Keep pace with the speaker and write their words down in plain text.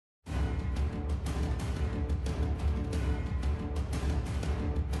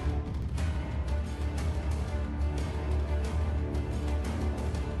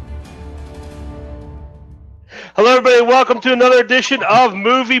Hello, everybody. Welcome to another edition of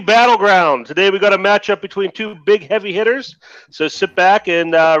Movie Battleground. Today we got a matchup between two big heavy hitters. So sit back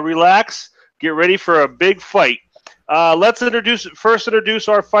and relax. Get ready for a big fight. Let's first introduce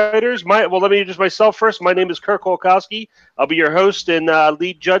our fighters. Let me introduce myself first. My name is Kirk Holkowski. I'll be your host and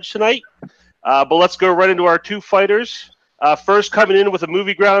lead judge tonight. But let's go right into our two fighters. First, coming in with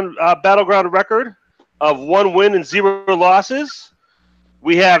a Battleground record of 1 win and 0 losses,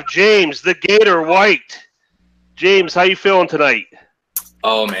 we have James the Gator White. James, how you feeling tonight?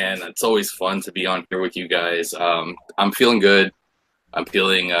 Oh, man, it's always fun to be on here with you guys. I'm feeling good. I'm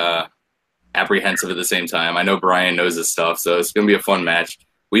feeling apprehensive at the same time. I know Brian knows this stuff, so it's going to be a fun match.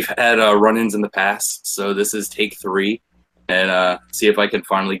 We've had run-ins in the past, so this is take 3, and see if I can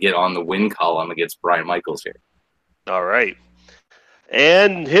finally get on the win column against Brian Michaels here. All right.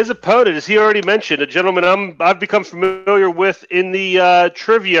 And his opponent, as he already mentioned, a gentleman I've become familiar with in the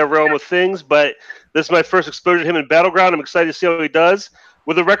trivia realm of things, but this is my first exposure to him in Battleground. I'm excited to see how he does.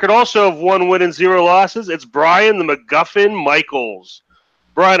 With a record also of 1 win and 0 losses, it's Brian the MacGuffin Michaels.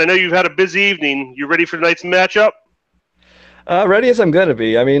 Brian, I know you've had a busy evening. You ready for tonight's matchup? Ready as I'm going to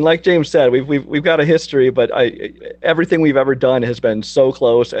be. I mean, like James said, we've got a history, but everything we've ever done has been so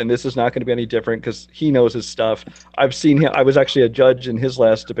close, and this is not going to be any different because he knows his stuff. I've seen him. I was actually a judge in his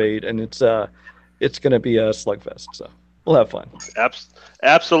last debate, and it's going to be a slugfest. So we'll have fun.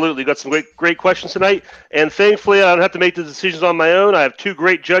 Absolutely. Got some great questions tonight. And thankfully, I don't have to make the decisions on my own. I have two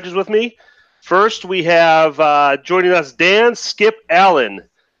great judges with me. First, we have joining us Dan Skip Allen.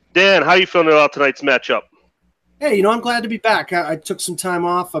 Dan, how are you feeling about tonight's matchup? Hey, I'm glad to be back. I took some time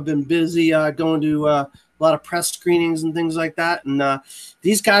off. I've been busy going to a lot of press screenings and things like that. And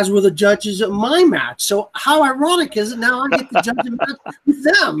these guys were the judges at my match. So how ironic is it now I get to judge a match with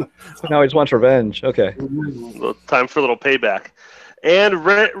them? So now he just wants revenge. Okay. Time for a little payback. And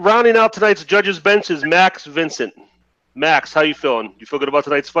rounding out tonight's judges bench is Max Vincent. Max, how you feeling? You feel good about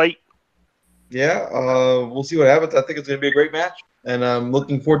tonight's fight? Yeah, we'll see what happens. I think it's going to be a great match. And I'm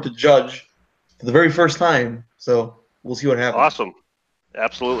looking forward to judge for the very first time. So we'll see what happens. Awesome.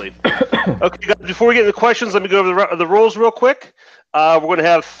 Absolutely. Okay, guys, before we get into questions, let me go over the rules real quick. We're going to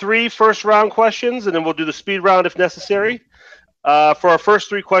have 3 first-round questions, and then we'll do the speed round if necessary. For our first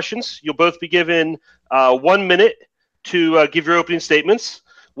 3 questions, you'll both be given 1 minute to give your opening statements.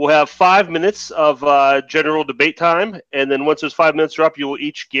 We'll have 5 minutes of general debate time, and then once those 5 minutes are up, you will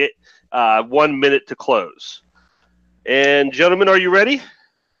each get 1 minute to close. And gentlemen, are you ready?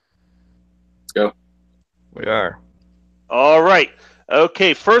 Let's go. We are. All right.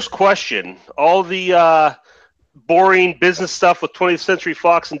 Okay, first question. All the boring business stuff with 20th Century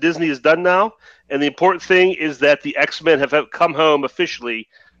Fox and Disney is done now, and the important thing is that the X-Men have come home officially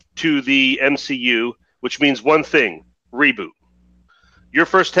to the MCU, which means one thing, reboot. Your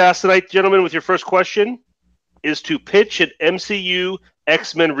first task tonight, gentlemen, with your first question, is to pitch an MCU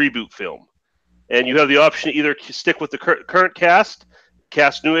X-Men reboot film. And you have the option to either stick with the current cast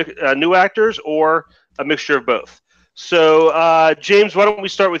new actors, or a mixture of both. So, James, why don't we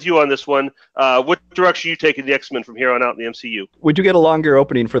start with you on this one? What direction are you taking the X-Men from here on out in the MCU? Would you get a longer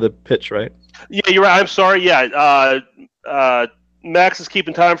opening for the pitch, right? Yeah, you're right. I'm sorry. Yeah, Max is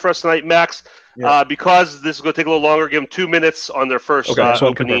keeping time for us tonight. Max, yeah. Because this is going to take a little longer, give them 2 minutes on their first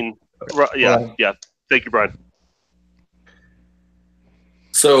opening. Okay. Yeah. Thank you, Brian.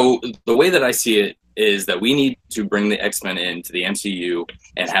 So the way that I see it is that we need to bring the X-Men into the MCU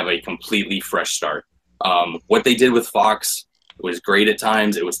and have a completely fresh start. What they did with Fox was great at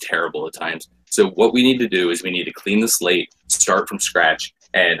times. It was terrible at times. So what we need to do is we need to clean the slate, start from scratch.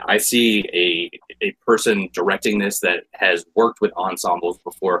 And I see a person directing this that has worked with ensembles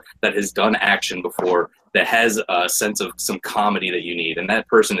before, that has done action before, that has a sense of some comedy that you need. And that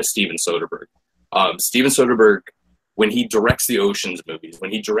person is Steven Soderbergh. Steven Soderbergh, when he directs the Ocean's movies,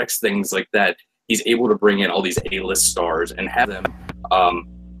 when he directs things like that, he's able to bring in all these A-list stars and have them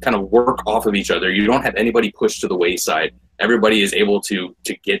kind of work off of each other. You don't have anybody pushed to the wayside. Everybody is able to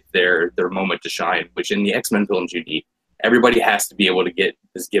get their moment to shine, which in the X-Men films you need. Everybody has to be able to get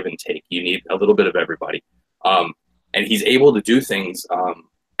this give and take. You need a little bit of everybody. And he's able to do things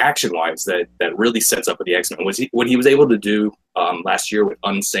action-wise that really sets up with the X-Men. What he was able to do last year with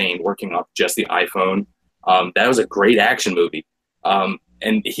Unsane, working off just the iPhone, that was a great action movie.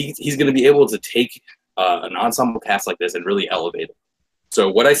 And he's going to be able to take an ensemble cast like this and really elevate it. So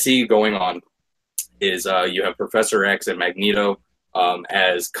what I see going on is you have Professor X and Magneto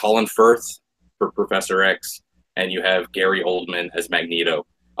as Colin Firth for Professor X, and you have Gary Oldman as Magneto.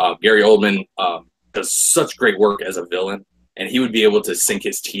 Gary Oldman does such great work as a villain, and he would be able to sink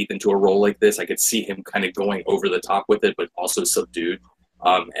his teeth into a role like this. I could see him kind of going over the top with it, but also subdued.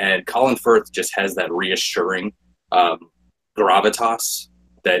 And Colin Firth just has that reassuring gravitas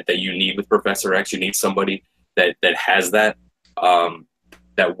that you need with Professor X. You need somebody that has that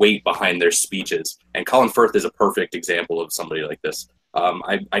that weight behind their speeches. And Colin Firth is a perfect example of somebody like this.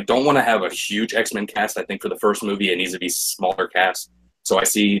 I don't want to have a huge X-Men cast. I think for the first movie, it needs to be smaller cast. So I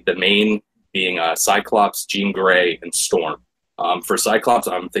see the main being Cyclops, Jean Grey, and Storm. For Cyclops,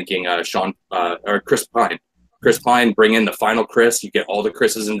 I'm thinking Chris Pine. Chris Pine, bring in the final Chris. You get all the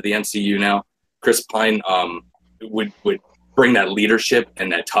Chris's into the MCU now. Chris Pine would bring that leadership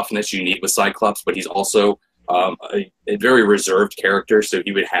and that toughness you need with Cyclops, but he's also a very reserved character, so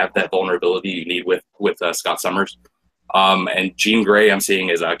he would have that vulnerability you need with Scott Summers. And Jean Grey, I'm seeing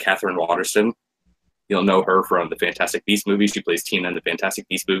is Catherine Waterston. You'll know her from the Fantastic Beasts movies. She plays Tina in the Fantastic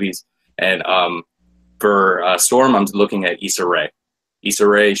Beasts movies. And for Storm, I'm looking at Issa Rae. Issa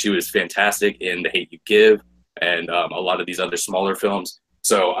Rae, she was fantastic in The Hate You Give and a lot of these other smaller films.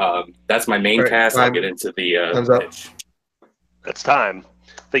 So that's my main cast. I'll get into the pitch. That's time.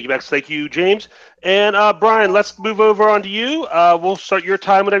 Thank you, Max. Thank you, James. And Brian, let's move over on to you. We'll start your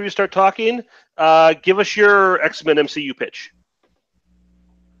time whenever you start talking. Give us your X-Men MCU pitch.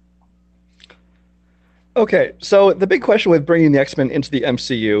 Okay, so the big question with bringing the X-Men into the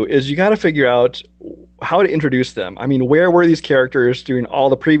MCU is you got to figure out how to introduce them. I mean, where were these characters during all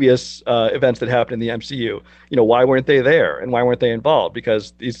the previous events that happened in the MCU? You know, why weren't they there and why weren't they involved?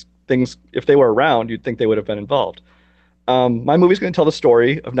 Because these things, if they were around, you'd think they would have been involved. My movie's going to tell the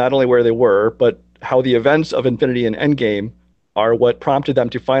story of not only where they were, but how the events of Infinity and Endgame are what prompted them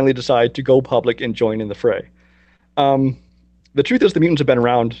to finally decide to go public and join in the fray. The truth is the mutants have been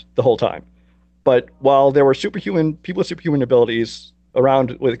around the whole time. But while there were people with superhuman abilities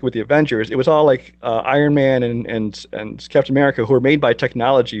around with the Avengers, it was all like Iron Man and Captain America, who were made by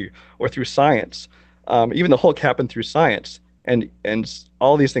technology or through science. Even the Hulk happened through science, and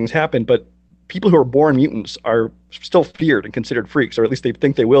all these things happened. But people who are born mutants are still feared and considered freaks, or at least they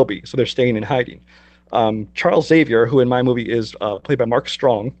think they will be. So they're staying in hiding. Charles Xavier, who in my movie is played by Mark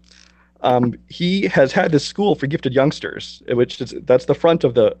Strong, he has had this school for gifted youngsters, that's the front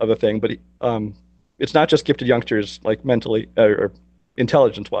of the thing, but it's not just gifted youngsters like mentally or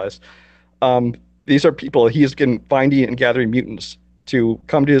intelligence-wise. These are people he's been finding and gathering mutants to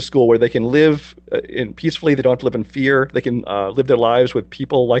come to his school where they can live peacefully. They don't have to live in fear. They can live their lives with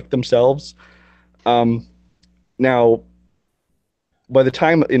people like themselves. Now, by the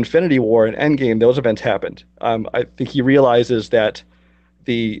time Infinity War and Endgame, those events happened. I think he realizes that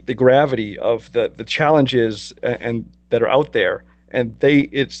the gravity of the challenges and that are out there, and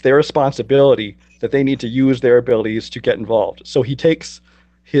it's their responsibility that they need to use their abilities to get involved. So he takes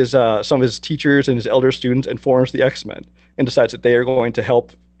some of his teachers and his elder students and forms the X-Men and decides that they are going to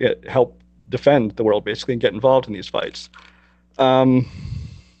help defend the world basically and get involved in these fights.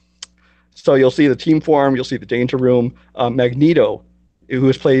 So you'll see the team form, you'll see the Danger Room. Magneto, who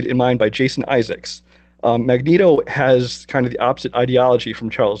is played in mine by Jason Isaacs. Magneto has kind of the opposite ideology from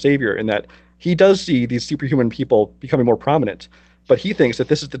Charles Xavier in that he does see these superhuman people becoming more prominent, but he thinks that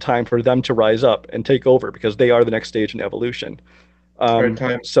this is the time for them to rise up and take over because they are the next stage in evolution. So and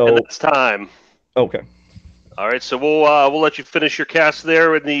that's time. Okay. All right, so we'll let you finish your cast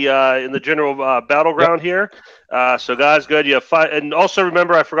there in the general battleground here. So guys, good. You have 5, and also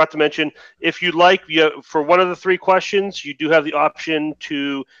remember, I forgot to mention, if you'd like, for one of the 3 questions, you do have the option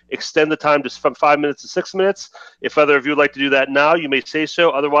to extend the time from 5 minutes to 6 minutes. If either of you would like to do that now, you may say so.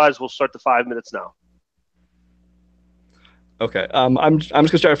 Otherwise, we'll start the 5 minutes now. Okay. I'm just gonna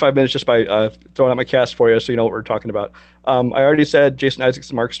start at 5 minutes just by throwing out my cast for you, so you know what we're talking about. I already said Jason Isaacs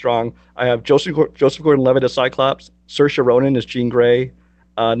and Mark Strong. I have Joseph Gordon-Levitt as Cyclops, Saoirse Ronan as Jean Grey,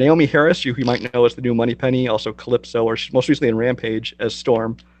 Naomi Harris, who you might know as the new Moneypenny, also Calypso, or most recently in Rampage as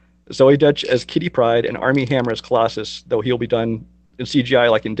Storm, Zoe Dutch as Kitty Pryde, and Armie Hammer as Colossus, though he'll be done in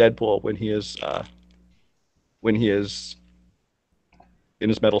CGI like in Deadpool when he is in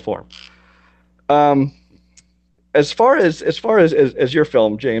his metal form. As far as your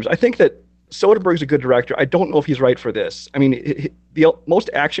film, James, I think that Soderbergh's a good director. I don't know if he's right for this. I mean, the most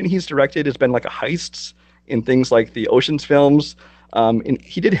action he's directed has been like a heists in things like the Ocean's films. And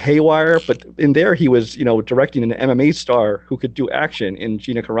he did Haywire, but in there he was, directing an MMA star who could do action in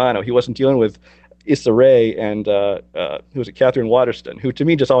Gina Carano. He wasn't dealing with Issa Rae and who was it, Catherine Waterston, who to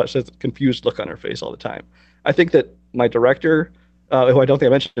me just always has a confused look on her face all the time. I think that my director, who I don't think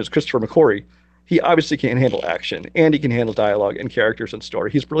I mentioned, is Christopher McQuarrie. He obviously can handle action, and he can handle dialogue and characters and story.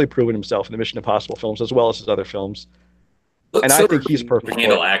 He's really proven himself in the Mission Impossible films as well as his other films. Look, and Soderbergh I think he's perfect. Can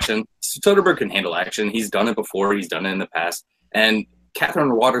handle action. Soderbergh can handle action. He's done it before. He's done it in the past. And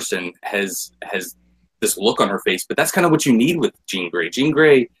Catherine Waterston has this look on her face, but that's kind of what you need with Jean Grey. Jean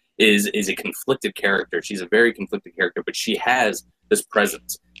Grey is a conflicted character. She's a very conflicted character, but she has this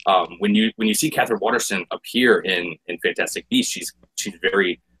presence. When you see Catherine Waterston appear in Fantastic Beasts, she's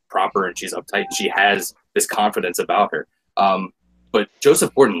very proper and she's uptight. And she has this confidence about her. But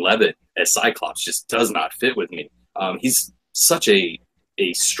Joseph Gordon-Levitt as Cyclops just does not fit with me. He's such a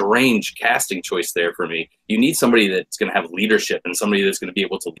strange casting choice there for me. You need somebody that's going to have leadership and somebody that's going to be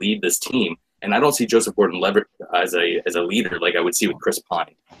able to lead this team. And I don't see Joseph Gordon-Levitt as a leader like I would see with Chris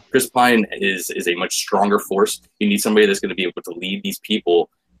Pine. Chris Pine is a much stronger force. You need somebody that's going to be able to lead these people.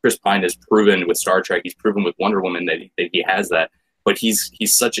 Chris Pine has proven with Star Trek, he's proven with Wonder Woman that he has that. But he's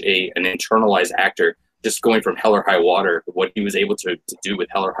such an internalized actor. Just going from Hell or High Water, what he was able to do with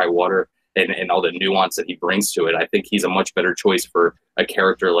Hell or High Water and all the nuance that he brings to it, I think he's a much better choice for a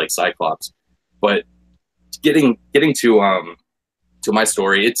character like Cyclops. But getting to my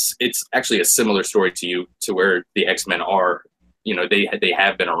story, it's actually a similar story to you, to where the X-Men are, they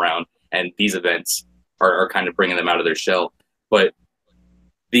have been around, and these events are kind of bringing them out of their shell. But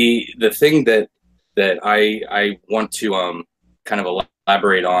the thing that I want to kind of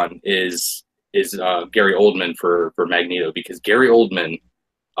elaborate on is Gary Oldman for Magneto, because Gary Oldman,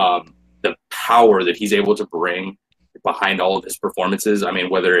 the power that he's able to bring behind all of his performances, I mean,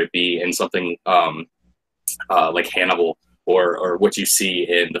 whether it be in something like Hannibal or what you see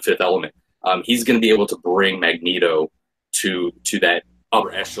in The Fifth Element, he's going to be able to bring Magneto to that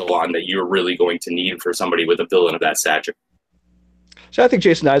upper echelon that you're really going to need for somebody with a villain of that stature. So I think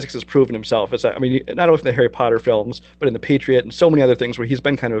Jason Isaacs has proven himself as, not only in the Harry Potter films, but in The Patriot and so many other things where he's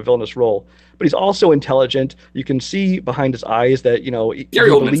been kind of a villainous role. But he's also intelligent. You can see behind his eyes that, he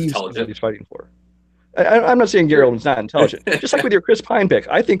believes in what he's fighting for. I'm not saying Gary Oldman's not intelligent. Just like with your Chris Pine pick,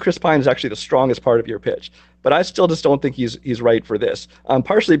 I think Chris Pine is actually the strongest part of your pitch. But I still just don't think he's right for this.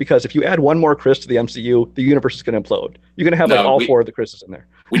 Partially because if you add one more Chris to the MCU, the universe is going to implode. You're going to have all four of the Chris's in there.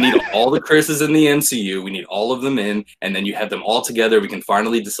 We need all the Chris's in the MCU. We need all of them in, and then you have them all together. We can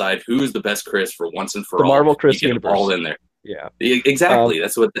finally decide who's the best Chris for once and for all. The Marvel Chris you get universe. Them all in there. Yeah. Exactly.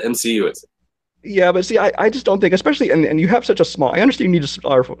 That's what the MCU is. Yeah, but see, I just don't think, especially, and you have such a small, I understand you need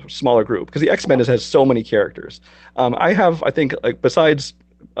a smaller group, because the X-Men has so many characters. I think, like, besides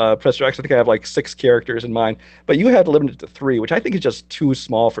Professor X, I think I have like 6 characters in mind, but you have limited to 3, which I think is just too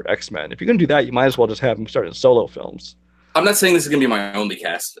small for X-Men. If you're going to do that, you might as well just have them start in solo films. I'm not saying this is going to be my only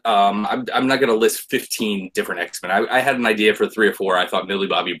cast. I'm not going to list 15 different X-Men. I had an idea for 3 or 4. I thought Millie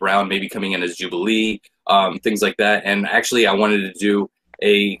Bobby Brown maybe coming in as Jubilee, things like that. And actually, I wanted to do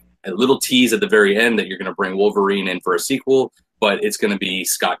a little tease at the very end that you're going to bring Wolverine in for a sequel, but it's going to be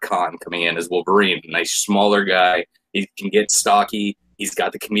Scott Conn coming in as Wolverine. A nice, smaller guy. He can get stocky. He's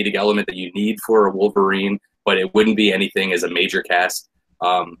got the comedic element that you need for a Wolverine, but it wouldn't be anything as a major cast.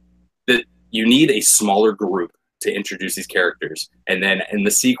 That you need a smaller group to introduce these characters. And then in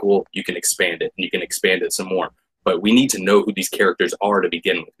the sequel, you can expand it, and you can expand it some more. But we need to know who these characters are to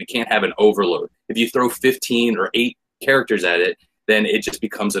begin with. We can't have an overload. If you throw 15 or 8 characters at it, then it just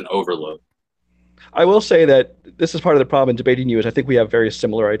becomes an overload. I will say that this is part of the problem in debating you, is I think we have very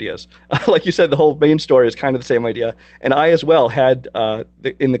similar ideas. Like you said, the whole main story is kind of the same idea. And I as well had,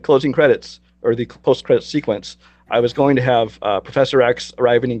 in the closing credits, or the post-credits sequence, I was going to have Professor X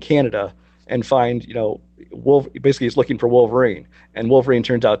arriving in Canada and find, basically he's looking for Wolverine. And Wolverine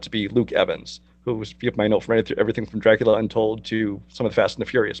turns out to be Luke Evans, who was, if you have my note, from everything from Dracula Untold to some of the Fast and the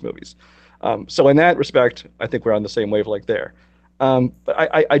Furious movies. So in that respect, I think we're on the same wavelength there. But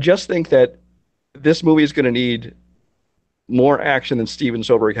I just think that this movie is going to need more action than Steven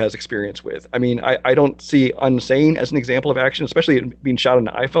Soderbergh has experience with. I mean, I don't see Unsane as an example of action, especially it being shot on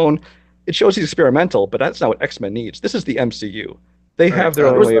an iPhone. It shows he's experimental, but that's not what X-Men needs. This is the MCU. They have their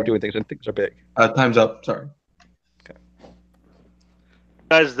own way of doing things, and things are big. Time's up. Sorry. Okay.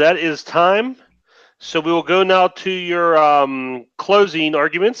 Guys, that is time. So we will go now to your closing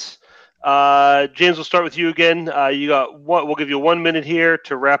arguments. James, we'll start with you again. We'll give you 1 minute here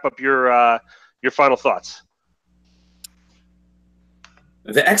to wrap up your final thoughts.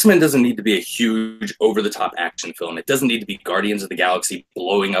 The X-Men doesn't need to be a huge over-the-top action film. It doesn't need to be Guardians of the Galaxy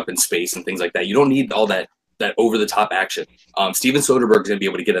blowing up in space and things like that. You don't need all that over-the-top action. Steven Soderbergh is going to be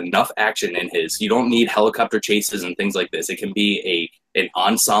able to get enough action in his. You don't need helicopter chases and things like this. It can be an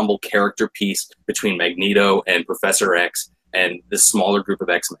ensemble character piece between Magneto and Professor X and this smaller group of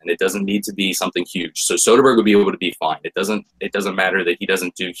X-Men. It doesn't need to be something huge. So Soderbergh would be able to be fine. It doesn't matter that he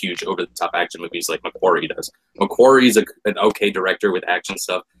doesn't do huge over-the-top action movies like McQuarrie does. McQuarrie's an okay director with action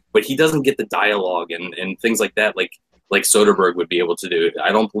stuff, but he doesn't get the dialogue and things like that like Soderbergh would be able to do.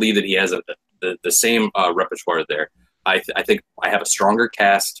 I don't believe that he has the same repertoire there. I think I have a stronger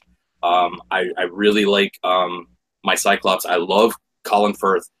cast. I really like my Cyclops. I love Colin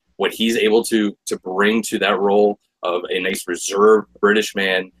Firth. what he's able to bring to that role of a nice reserved British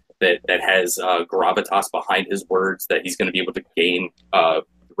man that has gravitas behind his words, that he's going to be able to gain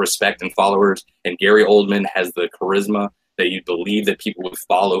respect and followers. And Gary Oldman has the charisma that you believe that people would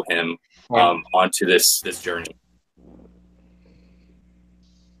follow him onto this journey.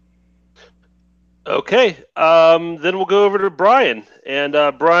 Okay, then we'll go over to Brian. And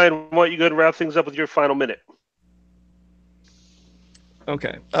Brian, why don't you go ahead and wrap things up with your final minute?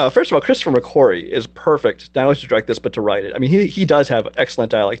 Okay. First of all, Christopher McQuarrie is perfect, not only to direct this, but to write it. I mean, he does have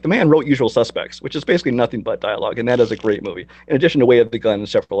excellent dialogue. The man wrote Usual Suspects, which is basically nothing but dialogue, and that is a great movie, in addition to Way of the Gun and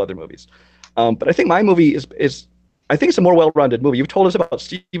several other movies. But I think my movie is I think it's a more well-rounded movie. You've told us about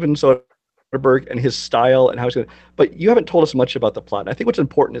Steven Soderbergh and his style and how he's going to, but you haven't told us much about the plot. And I think what's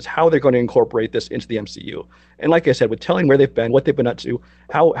important is how they're going to incorporate this into the MCU. And like I said, with telling where they've been, what they've been up to,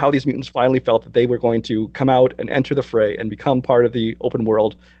 how these mutants finally felt that they were going to come out and enter the fray and become part of the open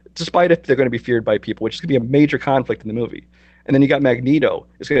world, despite if they're going to be feared by people, which is going to be a major conflict in the movie. And then you got Magneto.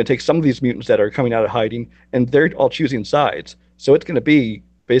 It's going to take some of these mutants that are coming out of hiding, and they're all choosing sides. So it's going to be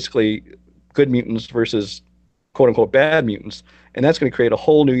basically good mutants versus quote-unquote bad mutants, and that's going to create a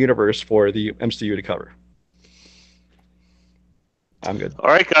whole new universe for the MCU to cover. I'm good. All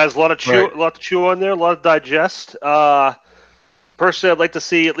right, guys, a lot to chew on there, a lot to digest. Personally, I'd like to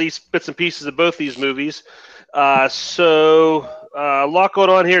see at least bits and pieces of both these movies. So a lot going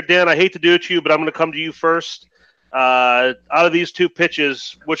on here. Dan, I hate to do it to you, but I'm going to come to you first. Out of these two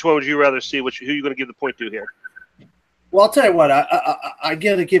pitches, which one would you rather see? Who are you going to give the point to here? Well, I'll tell you what, I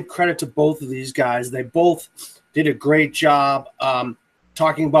got to give credit to both of these guys. They both did a great job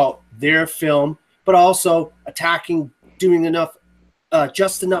talking about their film, but also doing enough,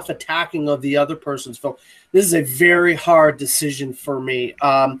 just enough attacking of the other person's film. This is a very hard decision for me.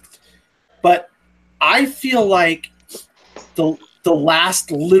 But I feel like the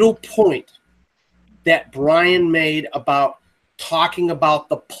last little point that Brian made about talking about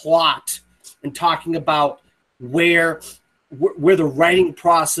the plot and talking about where the writing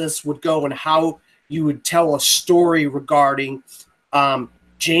process would go and how you would tell a story regarding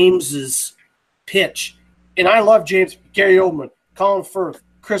James's pitch. And I love James, Gary Oldman, Colin Firth,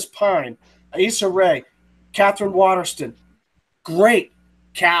 Chris Pine, Issa Rae, Catherine Waterston. Great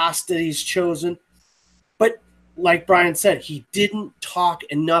cast that he's chosen. But like Brian said, he didn't talk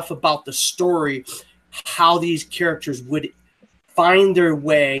enough about the story, how these characters would find their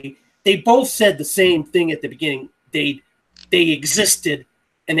way. They both said the same thing at the beginning. They existed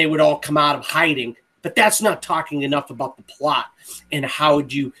and they would all come out of hiding. But that's not talking enough about the plot and how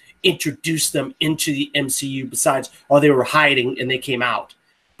would you introduce them into the MCU besides, they were hiding and they came out.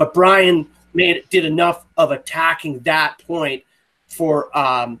 But Brian did enough of attacking that point for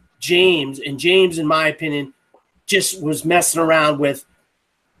James. And James, in my opinion, just was messing around with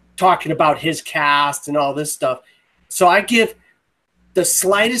talking about his cast and all this stuff. So I give the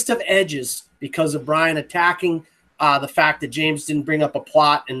slightest of edges because of Brian attacking the fact that James didn't bring up a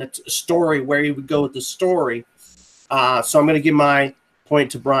plot and the story, where he would go with the story. So I'm going to give my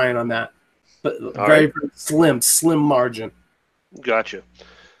point to Brian on that. But very slim margin. Gotcha.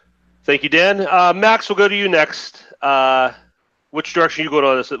 Thank you, Dan. Max, we'll go to you next. Which direction are you going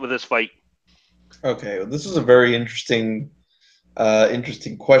on with this fight? Okay, well, this is a very interesting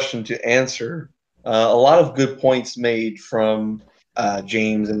question to answer. A lot of good points made from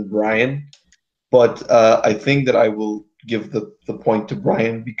James and Brian, but I think that I will give the point to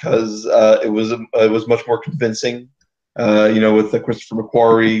Brian because it was much more convincing. With the Christopher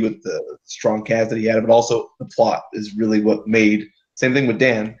McQuarrie, with the strong cast that he had, but also the plot is really what made. Same thing with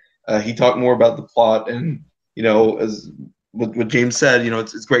Dan. He talked more about the plot, and as what James said,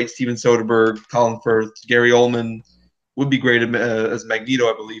 it's great. Steven Soderbergh, Colin Firth, Gary Oldman would be great as Magneto,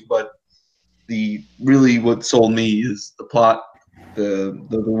 I believe. But what sold me is the plot, the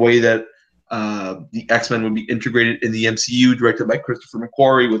way that the X-Men would be integrated in the MCU, directed by Christopher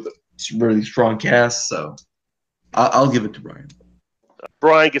McQuarrie with a really strong cast. So I'll give it to Brian.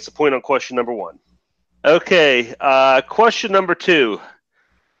 Brian gets a point on question number 1. Okay, question number 2.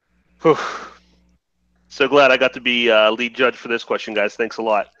 Whew. So glad I got to be lead judge for this question, guys. Thanks a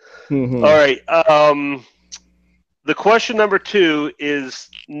lot. Mm-hmm. All right. The question number 2 is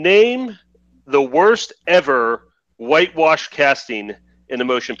name the worst ever whitewash casting in a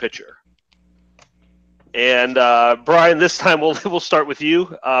motion picture. And Brian, this time we'll start with you.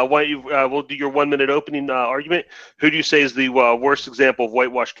 Why don't you? We'll do your 1-minute opening argument. Who do you say is the worst example of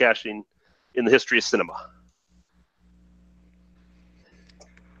whitewash casting in the history of cinema?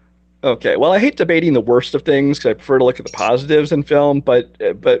 Okay, well, I hate debating the worst of things because I prefer to look at the positives in film, but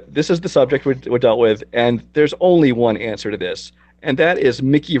this is the subject we dealt with, and there's only one answer to this, and that is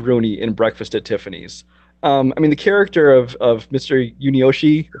Mickey Rooney in Breakfast at Tiffany's. I mean, the character of Mr.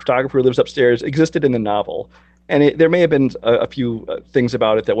 Yunioshi, the photographer who lives upstairs, existed in the novel, and there may have been a few things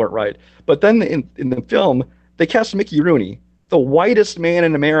about it that weren't right. But then in the film, they cast Mickey Rooney, the whitest man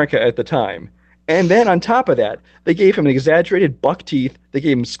in America at the time. And then on top of that, they gave him an exaggerated buck teeth. They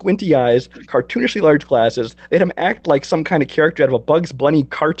gave him squinty eyes, cartoonishly large glasses. They had him act like some kind of character out of a Bugs Bunny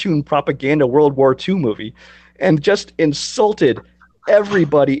cartoon propaganda World War II movie, and just insulted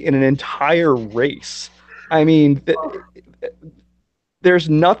everybody in an entire race. I mean, there's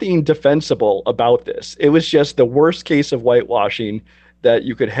nothing defensible about this. It was just the worst case of whitewashing that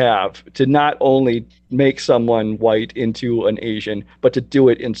you could have, to not only make someone white into an Asian, but to do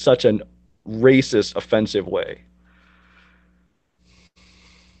it in such an racist, offensive way.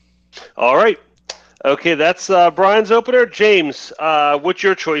 All right. Okay, that's Brian's opener. James, what's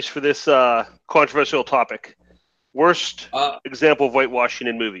your choice for this controversial topic? Worst example of whitewashing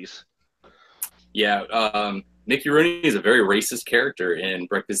in movies. Yeah, Mickey Rooney is a very racist character in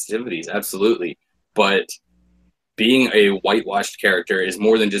Breakfast at Tiffany's, absolutely. But being a whitewashed character is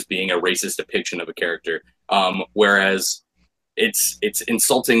more than just being a racist depiction of a character. Whereas it's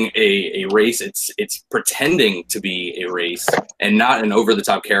insulting a race, it's pretending to be a race and not an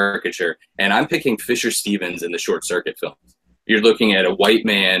over-the-top caricature. And I'm picking Fisher Stevens in the Short Circuit films. You're looking at a white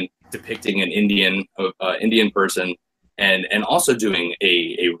man depicting an Indian person, and also doing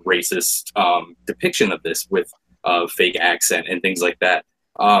a racist depiction of this with fake accent and things like that.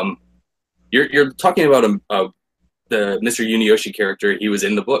 You're talking about the Mr. Yunioshi character. He was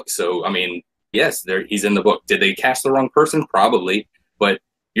in the book, so I mean, yes, he's in the book. Did they cast the wrong person? Probably, but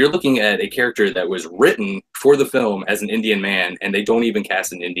you're looking at a character that was written for the film as an Indian man, and they don't even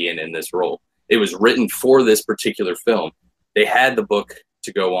cast an Indian in this role. It was written for this particular film. They had the book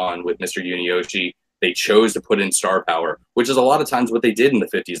to go on with Mr. Yunioshi. They chose to put in star power, which is a lot of times what they did in the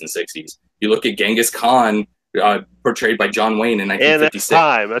 50s and 60s. You look at Genghis Khan, portrayed by John Wayne in 1956. And that's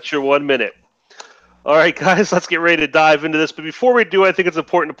time. That's your 1 minute. All right, guys, let's get ready to dive into this. But before we do, I think it's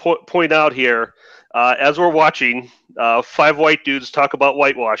important to point out here, as we're watching 5 white dudes talk about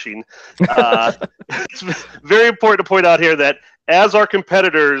whitewashing, it's very important to point out here that as our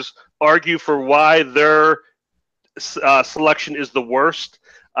competitors argue for why their selection is the worst,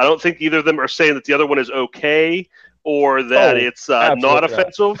 I don't think either of them are saying that the other one is okay or that it's not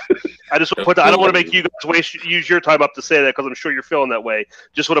offensive. I just want to put that, I don't want to make you guys use your time up to say that, because I'm sure you're feeling that way.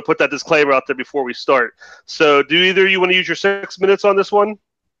 Just want to put that disclaimer out there before we start. So do either of you want to use your 6 minutes on this one?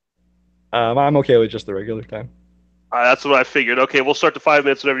 I'm okay with just the regular time. That's what I figured. Okay, we'll start the 5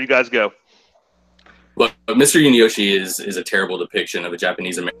 minutes whenever you guys go. Look, Mr. Yunioshi is a terrible depiction of a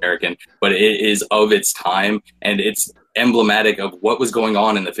Japanese American, but it is of its time, and it's emblematic of what was going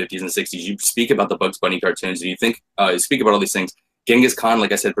on in the 50s and 60s. You speak about the Bugs Bunny cartoons, and you speak about all these things. Genghis Khan,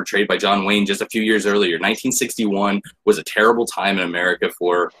 like I said, portrayed by John Wayne just a few years earlier. 1961 was a terrible time in America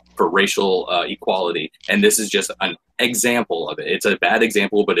for racial equality, and this is just an example of it. It's a bad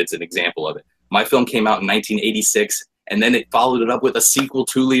example, but it's an example of it. My film came out in 1986, and then it followed it up with a sequel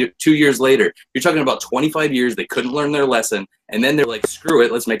 2 years later. You're talking about 25 years. They couldn't learn their lesson, and then they're like, screw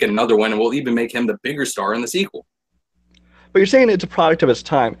it, let's make another one, and we'll even make him the bigger star in the sequel. But you're saying it's a product of its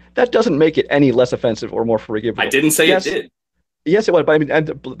time. That doesn't make it any less offensive or more forgivable. I didn't say it did. Yes, it was. But I mean, and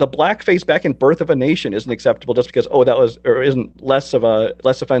the blackface back in Birth of a Nation isn't acceptable just because that was, or isn't less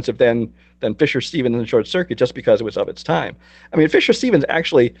offensive than Fisher Stevens in Short Circuit just because it was of its time. I mean, Fisher Stevens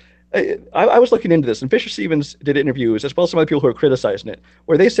actually. I was looking into this, and Fisher Stevens did interviews, as well as some other people who are criticizing it,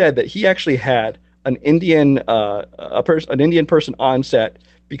 where they said that he actually had an Indian person on set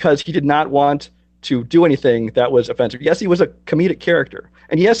because he did not want to do anything that was offensive. Yes, he was a comedic character,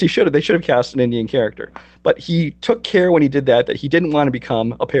 and yes, they should have cast an Indian character, but he took care when he did that he didn't want to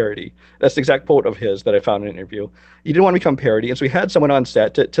become a parody. That's the exact quote of his that I found in an interview. He didn't want to become parody, and so he had someone on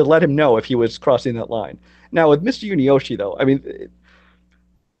set to let him know if he was crossing that line. Now, with Mr. Yunioshi, though, I mean,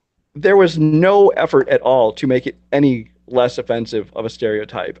 there was no effort at all to make it any less offensive of a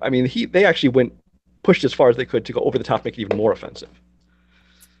stereotype. I mean, they actually pushed as far as they could to go over the top, make it even more offensive.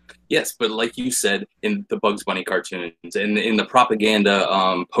 Yes, but like you said, in the Bugs Bunny cartoons and in the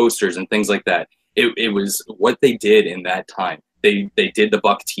propaganda posters and things like that, it was what they did in that time. They did the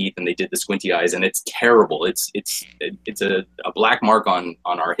buck teeth and they did the squinty eyes, and it's terrible. It's a black mark on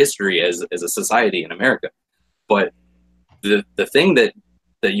our history as a society in America. But the thing that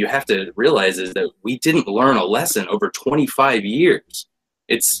you have to realize is that we didn't learn a lesson over 25 years.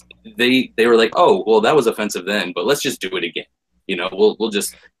 They were like, oh, well, that was offensive then, but let's just do it again. You know, we'll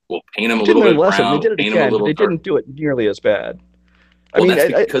paint them a little bit brown. They did it again. They didn't do it nearly as bad. Well,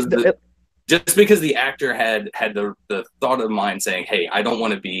 that's because just because the actor had the thought of mind saying, "Hey, I don't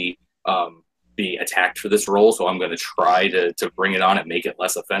want to be attacked for this role, so I'm going to try to bring it on and make it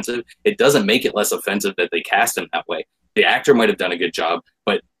less offensive." It doesn't make it less offensive that they cast him that way. The actor might have done a good job,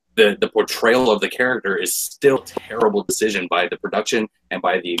 but the portrayal of the character is still a terrible decision by the production and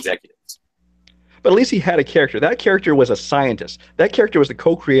by the executives. But at least he had a character. That character was a scientist. That character was the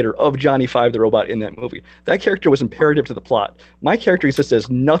co-creator of Johnny Five the Robot in that movie. That character was imperative to the plot. My character exists as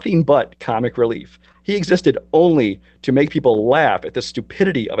nothing but comic relief. He existed only to make people laugh at the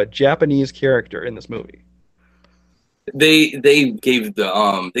stupidity of a Japanese character in this movie. They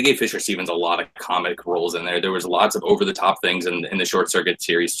gave Fisher Stevens a lot of comic roles in there. There was lots of over the top things in the Short Circuit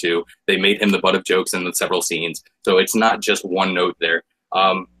series too. They made him the butt of jokes in several scenes. So it's not just one note there.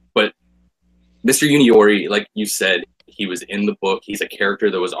 But Mr. Uniori, like you said, he was in the book. He's a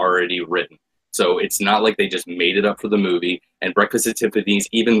character that was already written. So it's not like they just made it up for the movie. And Breakfast at Tiffany's,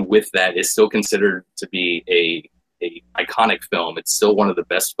 even with that, is still considered to be a iconic film. It's still one of the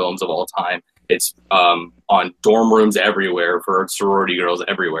best films of all time. It's on dorm rooms everywhere for sorority girls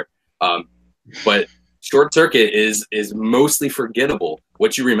everywhere. But Short Circuit is mostly forgettable.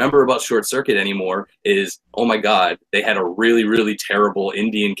 What you remember about Short Circuit anymore is, oh my God, they had a really, really terrible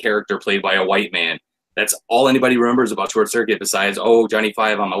Indian character played by a white man. That's all anybody remembers about Short Circuit besides, oh, Johnny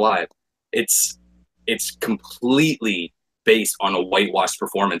Five, I'm alive. It's completely based on a whitewashed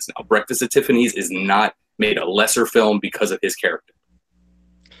performance now. Breakfast at Tiffany's is not made a lesser film because of his character.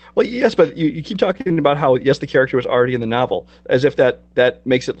 Well, yes, but you keep talking about how, yes, the character was already in the novel, as if that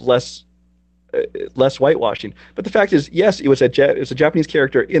makes it less whitewashing. But the fact is, yes, it was a Japanese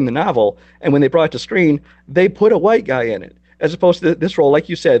character in the novel, and when they brought it to screen, they put a white guy in it. As opposed to this role, like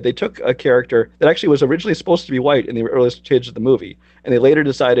you said, they took a character that actually was originally supposed to be white in the earliest stages of the movie, and they later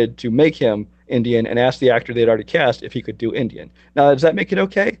decided to make him Indian and asked the actor they'd already cast if he could do Indian. Now, does that make it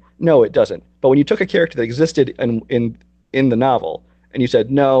okay? No, it doesn't. But when you took a character that existed in the novel, and you said,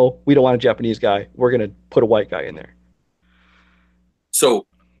 no, we don't want a Japanese guy, we're going to put a white guy in there. So,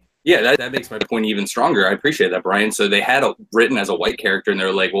 yeah, that makes my point even stronger. I appreciate that, Brian. So they had it written as a white character, and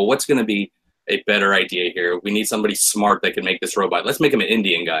they're like, well, what's going to be a better idea here? We need somebody smart that can make this robot. Let's make him an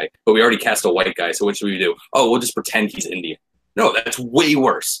Indian guy, but we already cast a white guy, so what should we do? Oh, we'll just pretend he's Indian. No, that's way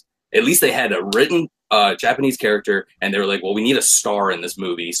worse. At least they had a written Japanese character, and they were like, well, we need a star in this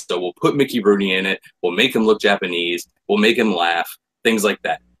movie, so we'll put Mickey Rooney in it, we'll make him look Japanese, we'll make him laugh, things like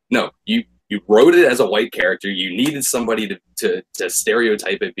that. No, you wrote it as a white character. You needed somebody to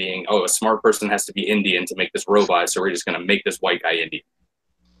stereotype it being, oh, a smart person has to be Indian to make this robot, so we're just going to make this white guy Indian.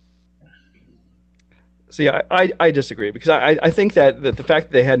 See, I disagree, because I think that the fact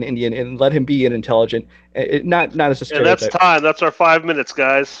that they had an Indian and let him be an intelligent, not as a stereotype. And that's time. That's our 5 minutes,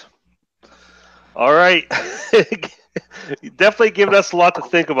 guys. All right. Definitely giving us a lot to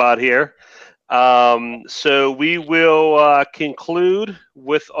think about here. So we will conclude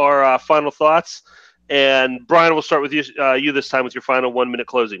with our final thoughts. And Brian, we'll start with you this time with your final 1 minute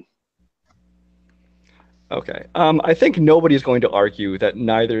closing. Okay. I think nobody's going to argue that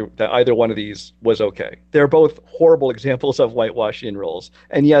either one of these was okay. They're both horrible examples of whitewashing roles.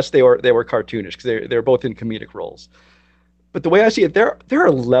 And yes, they were cartoonish because they're both in comedic roles. But the way I see it, there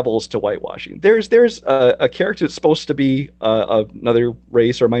are levels to whitewashing. There's a character that's supposed to be another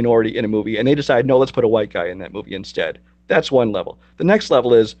race or minority in a movie, and they decide, no, let's put a white guy in that movie instead. That's one level. The next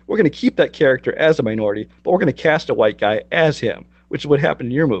level is, we're going to keep that character as a minority, but we're going to cast a white guy as him, which is what happened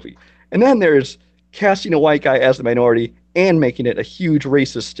in your movie. And then there's casting a white guy as the minority and making it a huge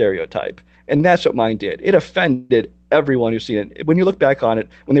racist stereotype. And that's what mine did. It offended everyone who's seen it. When you look back on it,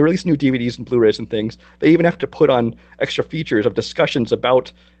 when they release new DVDs and Blu-rays and things, they even have to put on extra features of discussions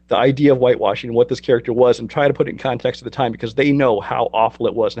about the idea of whitewashing and what this character was, and try to put it in context at the time, because they know how awful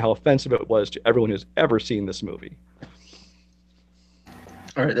it was and how offensive it was to everyone who's ever seen this movie.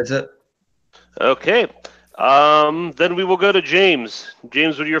 All right, that's it. Okay. Then we will go to James.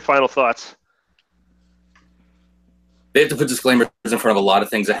 James, what are your final thoughts? They have to put disclaimers in front of a lot of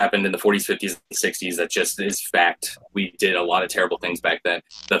things that happened in the 40s, 50s, and 60s. That just is fact. We did a lot of terrible things back then.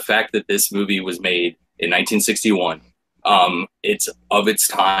 The fact that this movie was made in 1961, it's of its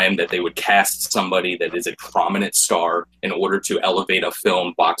time that they would cast somebody that is a prominent star in order to elevate a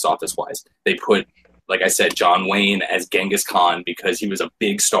film box office-wise. They put, like I said, John Wayne as Genghis Khan because he was a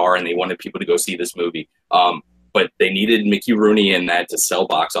big star and they wanted people to go see this movie. But they needed Mickey Rooney in that to sell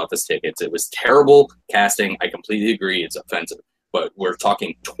box office tickets. It was terrible casting. I completely agree. It's offensive. But we're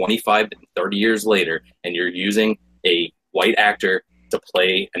talking 25 and 30 years later, and you're using a white actor to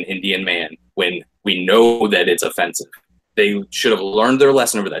play an Indian man when we know that it's offensive. They should have learned their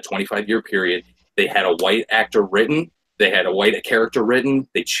lesson over that 25-year period. They had a white actor written. They had a white character written.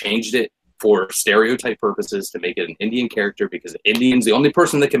 They changed it for stereotype purposes to make it an Indian character because Indian's the only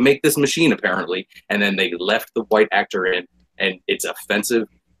person that can make this machine apparently, and then they left the white actor in, and it's offensive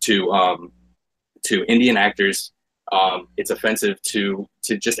to Indian actors. It's offensive to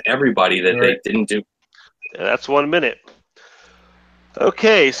just everybody that they didn't do. Yeah, that's 1 minute.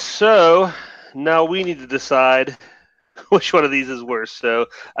 Okay, so now we need to decide which one of these is worse. So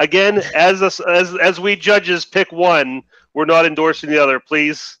again, as we judges pick one, we're not endorsing the other.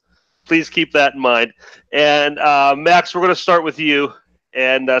 Please keep that in mind. And Max, we're going to start with you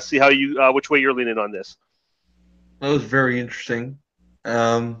and see how you which way you're leaning on this. That was very interesting.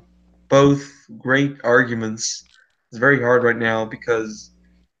 Both great arguments. It's very hard right now because,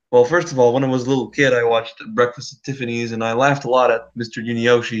 well, first of all, when I was a little kid, I watched Breakfast at Tiffany's, and I laughed a lot at Mr.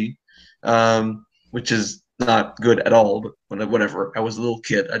 Yunioshi, which is not good at all. But whatever, I was a little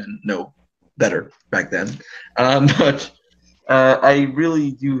kid. I didn't know better back then. But I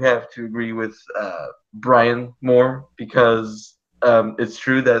really do have to agree with Brian more because it's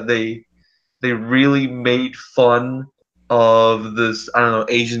true that they really made fun of this, I don't know,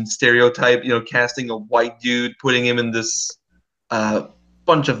 Asian stereotype, casting a white dude, putting him in this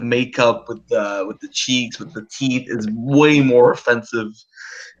bunch of makeup with the cheeks, with the teeth, is way more offensive,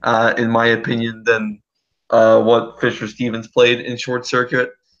 in my opinion, than what Fisher Stevens played in Short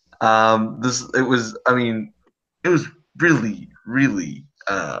Circuit. It was really, really,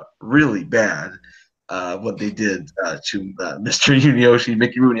 really bad. What they did to Mr. Yunioshi,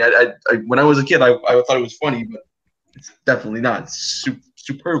 Mickey Rooney. When I was a kid, I thought it was funny, but it's definitely not. It's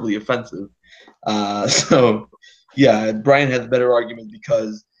superbly offensive. So, yeah, Brian has a better argument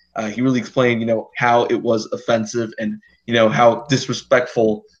because he really explained, how it was offensive and, how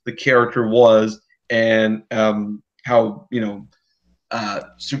disrespectful the character was and how, like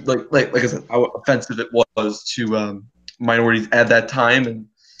I said, how offensive it was to minorities at that time.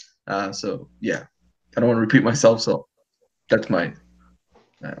 And so, yeah, I don't want to repeat myself. So that's my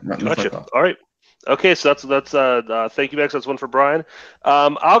Gotcha. All right. Okay, so that's thank you, Max. That's one for Brian.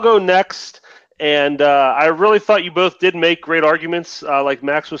 I'll go next, and I really thought you both did make great arguments, like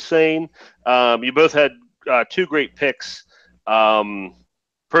Max was saying. You both had two great picks.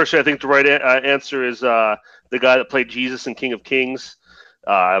 Personally, I think the right answer is the guy that played Jesus in King of Kings.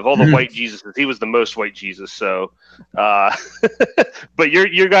 Of all the white Jesuses, he was the most white Jesus. So, but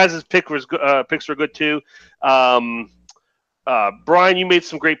your guys' picks were good too. Brian, you made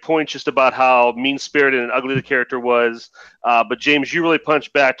some great points just about how mean-spirited and ugly the character was. But James, you really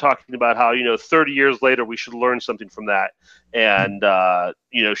punched back talking about how, 30 years later, we should learn something from that. And,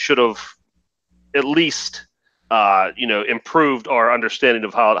 should have at least, improved our understanding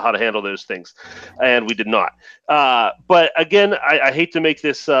of how to handle those things. And we did not. But again, I hate to make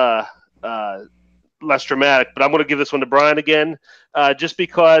this less dramatic, but I'm going to give this one to Brian again, just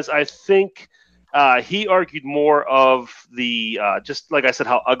because I think he argued more of the just like I said,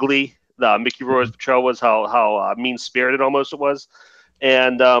 how ugly Mickey Rourke's portrayal was, how mean-spirited almost it was,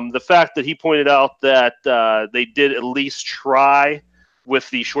 and the fact that he pointed out that they did at least try with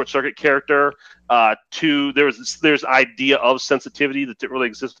the Short Circuit character there's idea of sensitivity that didn't really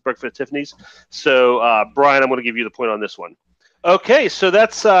exist with Breakfast at Tiffany's. So Brian, I'm going to give you the point on this one. Okay, so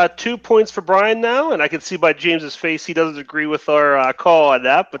that's 2 points for Brian now, and I can see by James's face he doesn't agree with our call on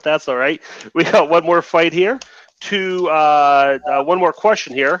that, but that's all right. We got one more fight here, one more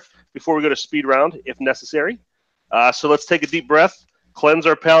question here before we go to speed round, if necessary. So let's take a deep breath, cleanse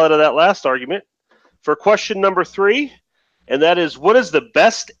our palate of that last argument. For question number 3, and that is, what is the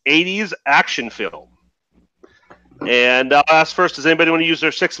best 80s action film? And I'll ask first, does anybody want to use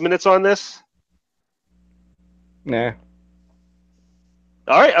their 6 minutes on this? Nah.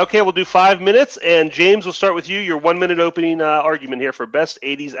 All right, okay, we'll do 5 minutes, and James, we'll start with you. Your 1 minute opening argument here for best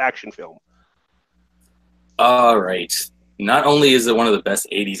 80s action film. All right. Not only is it one of the best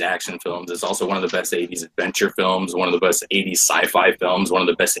 80s action films, it's also one of the best 80s adventure films, one of the best 80s sci-fi films, one of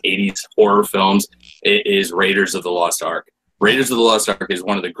the best 80s horror films. It is Raiders of the Lost Ark. Raiders of the Lost Ark is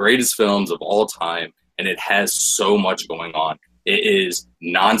one of the greatest films of all time, and it has so much going on. It is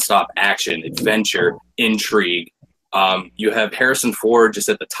nonstop action, adventure, intrigue. You have Harrison Ford just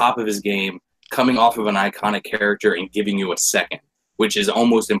at the top of his game, coming off of an iconic character and giving you a second, which is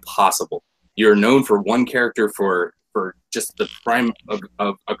almost impossible. You're known for one character for just the prime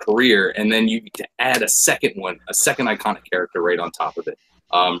of a career, and then you get to add a second iconic character right on top of it.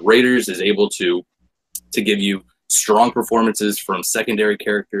 Raiders is able to give you strong performances from secondary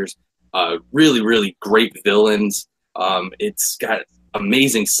characters, really, really great villains. It's got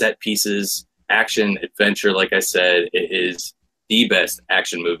amazing set pieces, action, adventure. Like I said, it is the best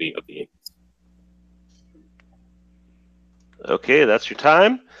action movie of the 80s. Okay, that's your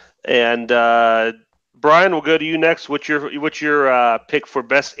time. And Brian, we'll go to you next. What's your pick for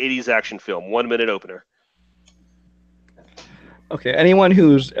best 80s action film? 1 minute opener. Okay, anyone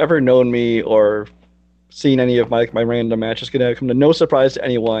who's ever known me or seen any of my random matches is going to come to no surprise to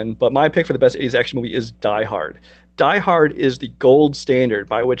anyone, but my pick for the best 80s action movie is Die Hard. Die Hard is the gold standard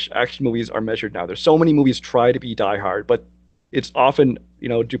by which action movies are measured now. There's so many movies try to be Die Hard, but it's often,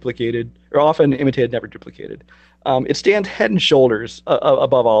 duplicated, or often imitated, never duplicated. It stands head and shoulders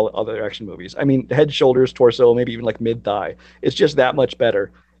above all other action movies. I mean, head, shoulders, torso, maybe even like mid-thigh. It's just that much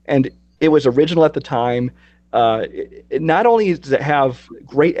better. And it was original at the time. Not only does it have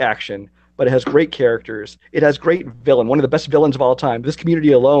great action, but it has great characters. It has great villain, one of the best villains of all time. This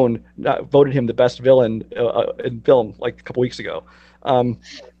community alone voted him the best villain in film like a couple weeks ago.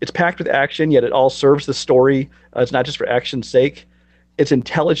 It's packed with action, yet it all serves the story. It's not just for action's sake. It's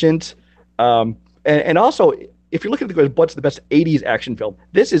intelligent. And also, if you're looking at what's the best 80s action film,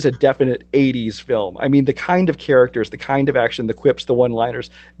 this is a definite 80s film. I mean, the kind of characters, the kind of action, the quips, the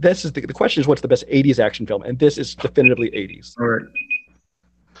one-liners. This is the question is what's the best 80s action film? And this is definitively 80s. All right.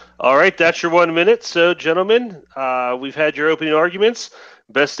 All right, that's your 1 minute. So, gentlemen, we've had your opening arguments.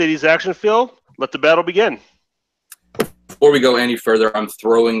 Best 80s action film. Let the battle begin. Before we go any further, I'm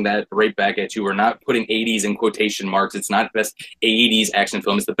throwing that right back at you. We're not putting 80s in quotation marks. It's not the best 80s action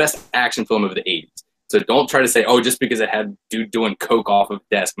film. It's the best action film of the 80s. So don't try to say, oh, just because it had dude doing coke off of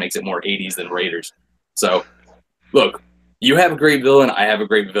desk makes it more 80s than Raiders. So, look, you have a great villain. I have a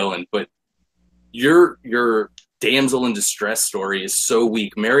great villain. But your damsel in distress story is so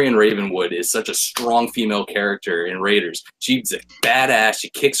weak. Marion Ravenwood is such a strong female character in Raiders. She's a badass. She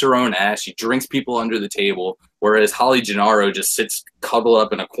kicks her own ass. She drinks people under the table, whereas Holly Gennaro just sits cuddled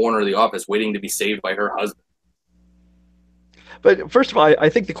up in a corner of the office waiting to be saved by her husband. But first of all, I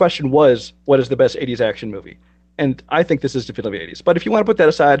think the question was, what is the best 80s action movie? And I think this is definitively 80s. But if you want to put that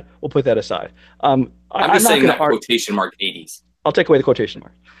aside, we'll put that aside. I'm just saying that quotation mark 80s. I'll take away the quotation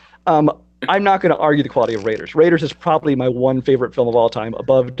mark. I'm not going to argue the quality of Raiders. Raiders is probably my one favorite film of all time,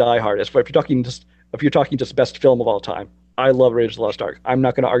 above Die Hard. If you're talking just best film of all time, I love Raiders of the Lost Ark. I'm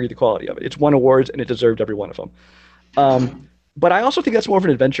not going to argue the quality of it. It's won awards and it deserved every one of them. But I also think that's more of an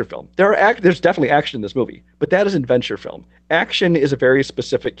adventure film. There's definitely action in this movie, but that is an adventure film. Action is a very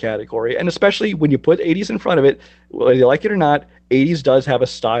specific category, and especially when you put 80s in front of it, whether you like it or not, 80s does have a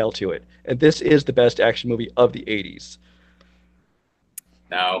style to it. And this is the best action movie of the 80s.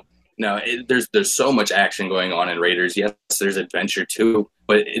 No, there's so much action going on in Raiders. Yes, there's adventure too,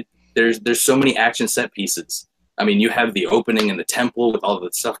 but there's so many action set pieces. I mean, you have the opening in the temple with all the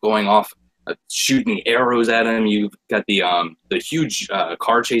stuff going off, shooting arrows at him. You've got the huge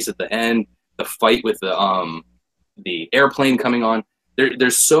car chase at the end, the fight with the airplane coming on.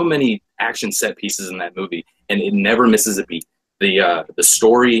 There's so many action set pieces in that movie, and it never misses a beat. The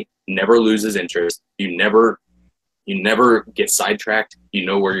story never loses interest. You never get sidetracked. You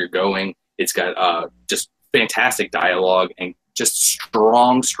know where you're going. It's got just fantastic dialogue and just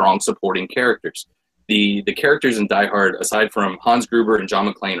strong supporting characters. The characters in Die Hard, aside from Hans Gruber and John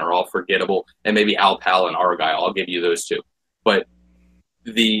McClane, are all forgettable, and maybe Al Pal and Argyle. I'll give you those two. But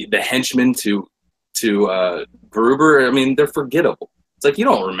the henchmen to Gruber, I mean, they're forgettable. It's like you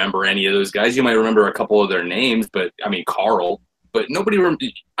don't remember any of those guys. You might remember a couple of their names, but I mean Carl. But nobody.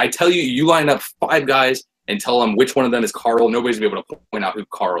 I tell you, you line up 5 guys and tell them which one of them is Carl. Nobody's gonna be able to point out who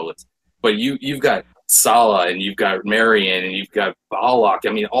Carl is. But you've got Sala, and you've got Marion, and you've got Balak. I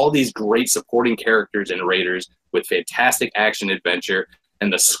mean, all these great supporting characters in Raiders with fantastic action adventure,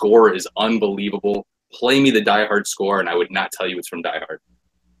 and the score is unbelievable. Play me the Die Hard score, and I would not tell you it's from Die Hard.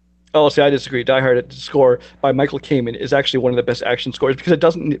 Oh, see, I disagree. Die Hard score by Michael Kamen is actually one of the best action scores because it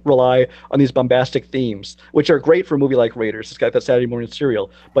doesn't rely on these bombastic themes, which are great for a movie like Raiders. It's got that Saturday morning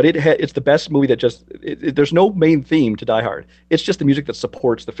serial, but it's the best movie that there's no main theme to Die Hard. It's just the music that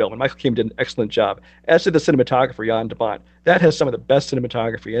supports the film, and Michael Kamen did an excellent job. As did the cinematographer, Jan de Bont. That has some of the best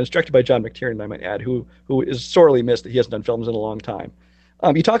cinematography, and it's directed by John McTiernan, I might add, who is sorely missed that he hasn't done films in a long time.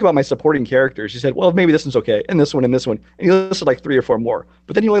 You talk about my supporting characters. You said, well, maybe this one's okay, and this one, and this one. And you listed like 3 or 4 more.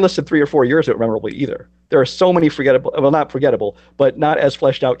 But then you only listed 3 or 4 years that were memorable either. There are so many not forgettable, but not as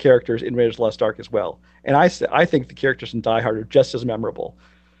fleshed out characters in Raiders of the Lost Ark as well. And I think the characters in Die Hard are just as memorable.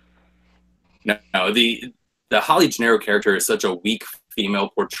 No, the Holly Gennaro character is such a weak female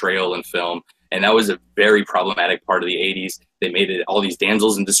portrayal in film, and that was a very problematic part of the 80s. They made it all these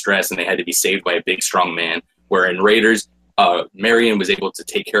damsels in distress, and they had to be saved by a big, strong man, where in Raiders, Marion was able to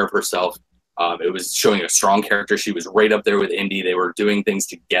take care of herself. It was showing a strong character. She was right up there with Indy. They were doing things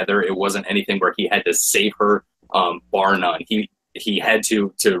together. It wasn't anything where he had to save her, bar none. He had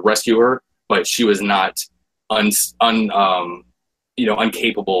to rescue her, but she was not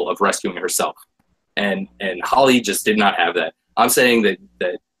incapable of rescuing herself. And Holly just did not have that. I'm saying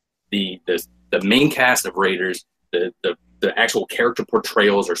that the main cast of Raiders, the actual character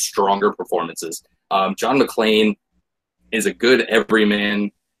portrayals are stronger performances. John McClane is a good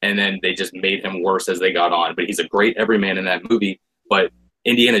everyman, and then they just made him worse as they got on. But he's a great everyman in that movie. But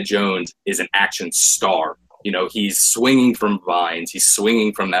Indiana Jones is an action star. He's swinging from vines. He's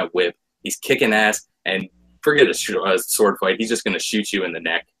swinging from that whip. He's kicking ass. And forget a sword fight. He's just going to shoot you in the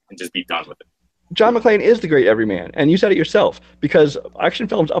neck and just be done with it. John McClane is the great everyman, and you said it yourself, because action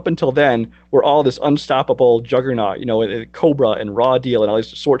films up until then were all this unstoppable juggernaut, Cobra and Raw Deal and all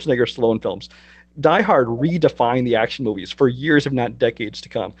these Schwarzenegger Stallone films. Die Hard redefined the action movies for years, if not decades, to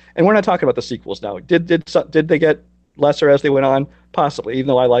come. And we're not talking about the sequels now. Did they get lesser as they went on? Possibly, even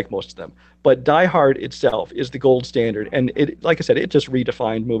though I like most of them. But Die Hard itself is the gold standard, and it, like I said, it just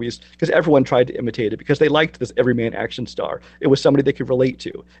redefined movies because everyone tried to imitate it because they liked this everyman action star. It was somebody they could relate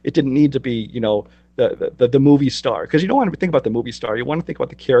to. It didn't need to be, the movie star, because you don't want to think about the movie star. You want to think about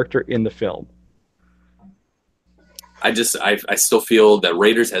the character in the film. I still feel that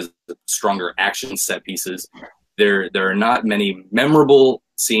Raiders has stronger action set pieces. There are not many memorable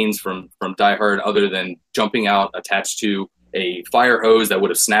scenes from Die Hard other than jumping out attached to a fire hose that would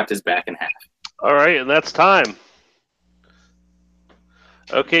have snapped his back in half. All right, and that's time.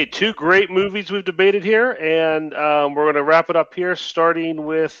 Okay, 2 great movies we've debated here, and we're going to wrap it up here, starting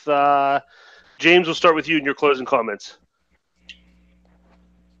with James. We'll start with you and your closing comments.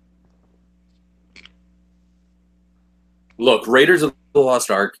 Look, Raiders of the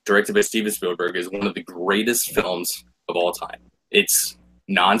Lost Ark, directed by Steven Spielberg, is one of the greatest films of all time. It's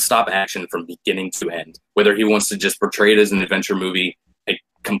nonstop action from beginning to end. Whether he wants to just portray it as an adventure movie, I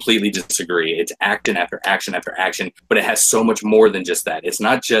completely disagree. It's action after action after action, but it has so much more than just that. It's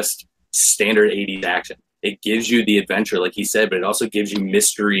not just standard 80s action. It gives you the adventure, like he said, but it also gives you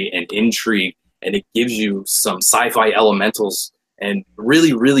mystery and intrigue, and it gives you some sci-fi elementals and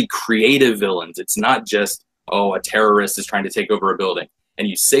really, really creative villains. It's not just, a terrorist is trying to take over a building. And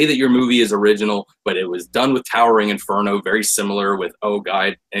you say that your movie is original, but it was done with Towering Inferno, very similar with,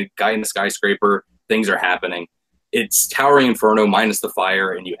 guy in the skyscraper, things are happening. It's Towering Inferno minus the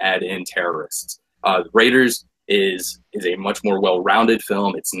fire, and you add in terrorists. Raiders is a much more well-rounded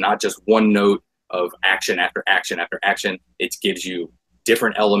film. It's not just one note of action after action after action. It gives you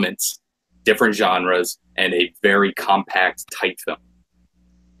different elements, different genres, and a very compact, tight film.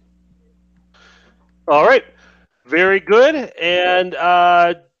 All right. Very good. And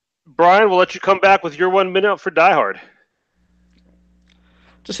Brian, we'll let you come back with your 1 minute for Die Hard.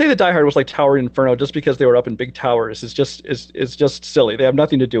 To say that Die Hard was like Tower Inferno just because they were up in big towers is just silly. They have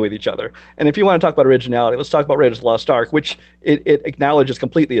nothing to do with each other. And if you want to talk about originality, let's talk about Raiders of the Lost Ark, which it acknowledges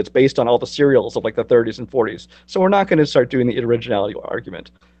completely. It's based on all the serials of like the 30s and 40s. So we're not going to start doing the originality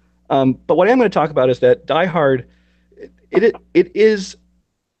argument. But what I am going to talk about is that Die Hard, it is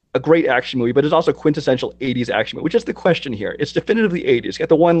a great action movie, but it's also quintessential 80s action movie, which is the question here. It's definitively 80s. It's got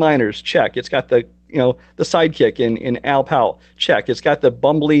the one-liners, check. It's got the sidekick in Al Powell, check. It's got the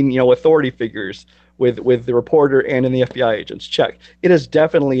bumbling, authority figures with the reporter and in the FBI agents, check. It is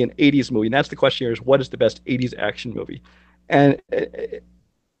definitely an 80s movie, and that's the question here: is what is the best 80s action movie?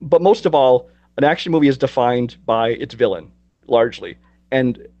 But most of all, an action movie is defined by its villain, largely.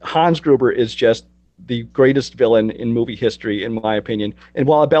 And Hans Gruber is just the greatest villain in movie history, in my opinion. And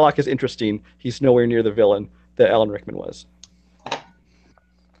while Belloc is interesting, he's nowhere near the villain that Alan Rickman was. All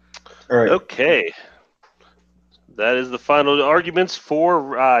right. Okay. That is the final arguments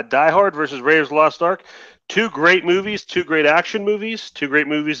for Die Hard versus Raiders of the Lost Ark. 2 great movies, 2 great action movies, 2 great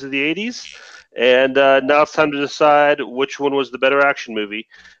movies of the 80s. And now it's time to decide which one was the better action movie.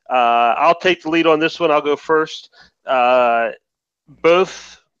 I'll take the lead on this one. I'll go first.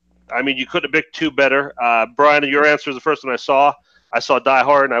 Both... you couldn't have picked 2 better. Brian, your answer is the first one I saw. I saw Die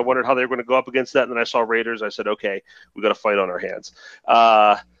Hard, and I wondered how they were going to go up against that. And then I saw Raiders. I said, okay, we got a fight on our hands.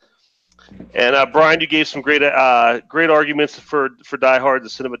 And Brian, you gave some great arguments for Die Hard, the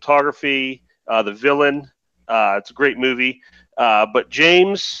cinematography, the villain. It's a great movie. But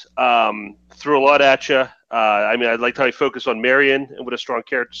James threw a lot at you. I liked how he focused on Marion and what a strong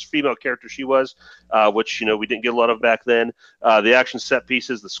female character she was, which we didn't get a lot of back then. The action set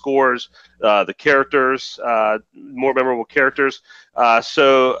pieces, the scores, the characters, more memorable characters.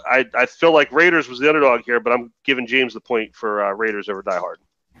 So I feel like Raiders was the underdog here, but I'm giving James the point for Raiders over Die Hard.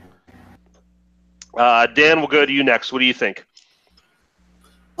 Dan, we'll go to you next. What do you think?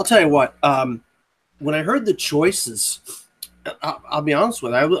 I'll tell you what. When I heard the choices, I'll be honest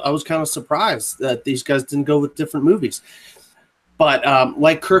with you, I was kind of surprised that these guys didn't go with different movies. But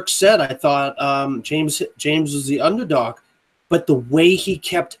like Kirk said, I thought James was the underdog. but the way he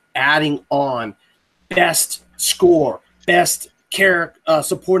kept adding on best score, best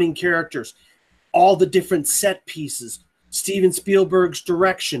supporting characters, all the different set pieces, Steven Spielberg's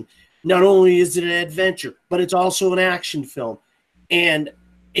direction. Not only is it an adventure, but it's also an action film, and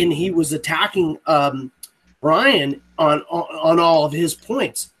he was attacking Brian on all of his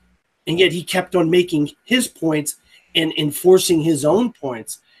points, and yet he kept on making his points and enforcing his own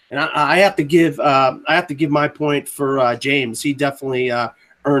points. And I have to give my point for James. He definitely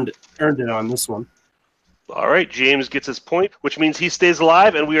earned it on this one. All right, James gets his point, which means he stays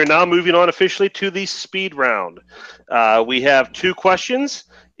alive, and we are now moving on officially to the speed round. We have 2 questions.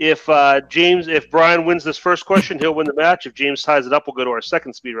 If Brian wins this first question, he'll win the match. If James ties it up, we'll go to our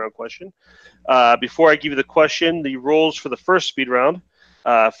second speed round question. Before I give you the question, the rules for the first speed round,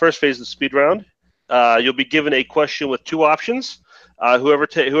 first phase of the speed round, you'll be given a question with 2 options.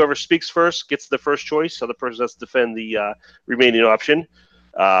 Whoever speaks first gets the first choice. So the person has to defend the remaining option.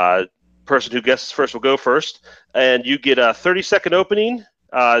 Person who guesses first will go first, and you get a 30-second opening.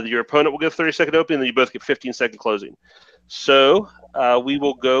 Your opponent will get a 30-second opening, and then you both get 15-second closing. So we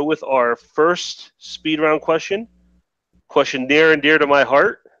will go with our first speed round question. Question near and dear to my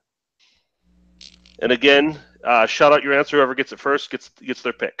heart. And again, shout out your answer. Whoever gets it first gets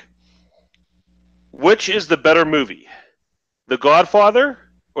their pick. Which is the better movie, The Godfather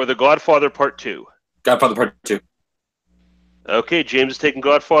or The Godfather Part 2? Godfather Part 2. Okay, James is taking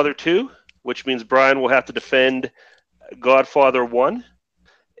Godfather 2, which means Brian will have to defend Godfather 1.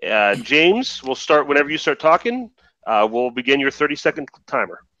 James, we'll start whenever you start talking. We'll begin your 30-second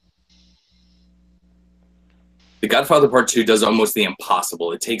timer. The Godfather Part 2 does almost the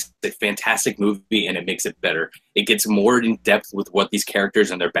impossible. It takes a fantastic movie and it makes it better. It gets more in depth with what these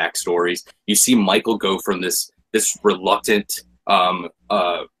characters and their backstories. You see Michael go from this reluctant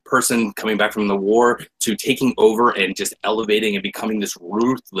person coming back from the war to taking over and just elevating and becoming this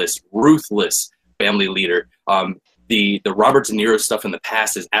ruthless family leader. The Robert De Niro stuff in the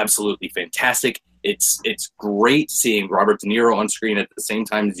past is absolutely fantastic. It's great seeing Robert De Niro on screen at the same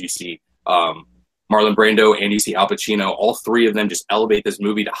time as you see Marlon Brando and you see Al Pacino. All 3 of them just elevate this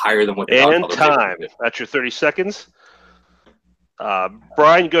movie to higher than what the And time. That's your 30 seconds.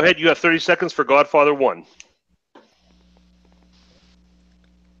 Brian, go ahead. You have 30 seconds for Godfather 1.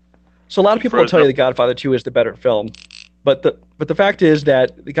 So a lot of people will tell you The Godfather 2 is the better film, but the fact is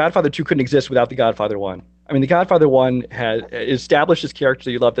that The Godfather 2 couldn't exist without The Godfather 1. I mean, The Godfather 1 had established this characters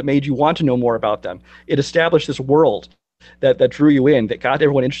that you love, that made you want to know more about them. It established this world that drew you in, that got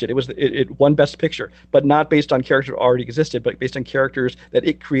everyone interested. It won Best Picture, but not based on characters that already existed, but based on characters that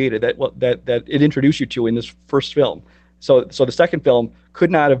it created, that it introduced you to in this first film. So the second film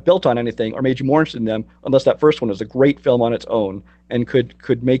could not have built on anything or made you more interested in them unless that first one was a great film on its own and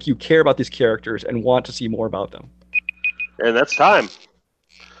could make you care about these characters and want to see more about them. And that's time.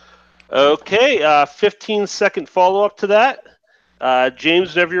 Okay, 15-second follow-up to that.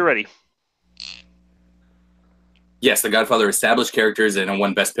 James, whenever you're ready. Yes, The Godfather established characters and it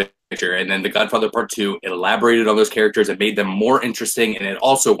won Best Picture, and then The Godfather Part 2 elaborated on those characters and made them more interesting, and it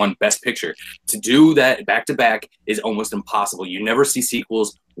also won Best Picture. To do that back-to-back is almost impossible. You never see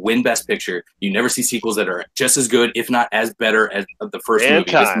sequels win Best Picture. You never see sequels that are just as good, if not as better, as the first movie.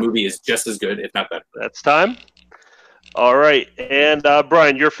 Time. This movie is just as good, if not better. That's time. All right, and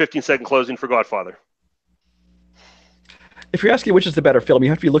Brian, your 15-second closing for Godfather. If you're asking which is the better film, you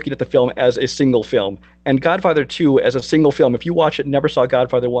have to be looking at the film as a single film. And Godfather 2 as a single film, if you watch it and never saw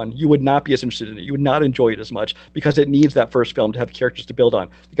Godfather 1, you would not be as interested in it. You would not enjoy it as much because it needs that first film to have characters to build on.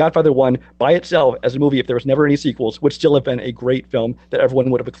 The Godfather 1, by itself, as a movie, if there was never any sequels, would still have been a great film that everyone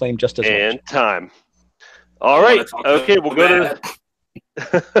would have acclaimed just as much. And time. All right. Okay, we'll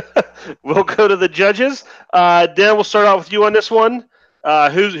go to the judges. Dan, we'll start out with you on this one.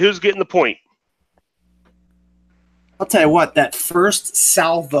 Who's getting the point? I'll tell you what, that first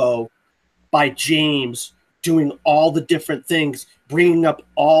salvo by James doing all the different things, bringing up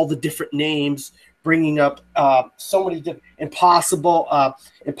all the different names, bringing up so many different impossible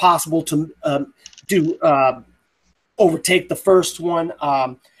to overtake the first one.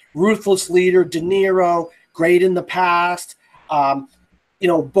 Ruthless leader, De Niro, great in the past.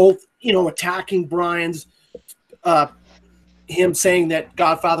 Both attacking Brian's. Him saying that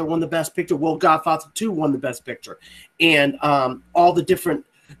Godfather won the Best Picture. Well, Godfather 2 won the Best Picture. And all the different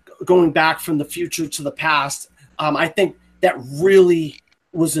going back from the future to the past. I think that really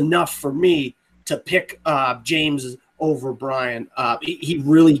was enough for me to pick James over Brian. He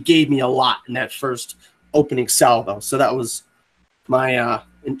really gave me a lot in that first opening salvo. So that was my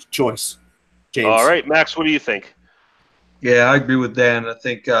choice, James. All right, Max, what do you think? Yeah, I agree with Dan. I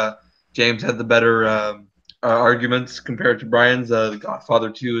think James had the better arguments compared to Brian's. The Godfather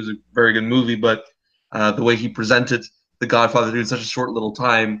 2 is a very good movie, but the way he presented The Godfather 2 in such a short little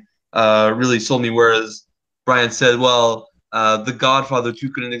time really sold me. Whereas Brian said, well, The Godfather 2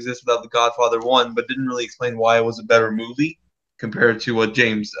 couldn't exist without The Godfather 1, but didn't really explain why it was a better movie compared to what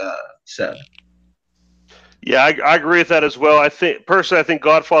James said. Yeah, I agree with that as well. I think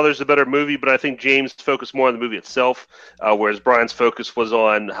Godfather is a better movie, but I think James focused more on the movie itself, whereas Brian's focus was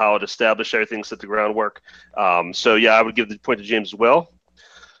on how it established everything, set the groundwork. So yeah, I would give the point to James as well.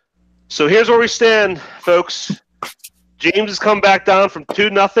 So here's where we stand, folks. James has come back down from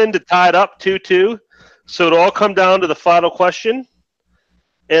 2-0 to tied up 2-2. So it'll all come down to the final question,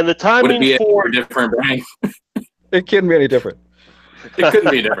 and the timing Would it be for different, Brian? It couldn't be any different. It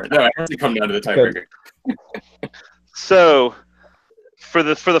couldn't be different. No, it has to come down to the tiebreaker. So, for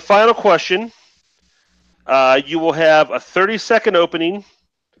the final question, you will have a 30-second opening,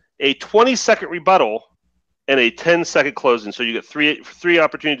 a 20-second rebuttal, and a 10-second closing. So you get three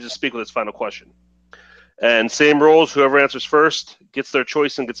opportunities to speak with this final question. And same rules. Whoever answers first gets their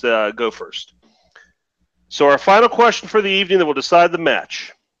choice and gets to go first. So our final question for the evening that will decide the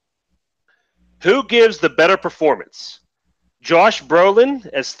match. Who gives the better performance? Josh Brolin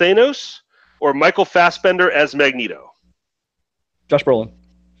as Thanos or Michael Fassbender as Magneto? Josh Brolin.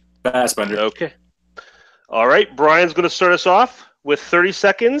 Fassbender. Okay. All right. Brian's going to start us off with 30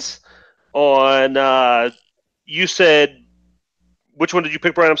 seconds on, you said, which one did you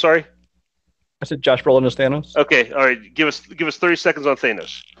pick, Brian? I'm sorry. I said Josh Brolin as Thanos. Okay. All right. Give us 30 seconds on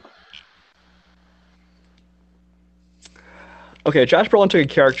Thanos. Okay, Josh Brolin took a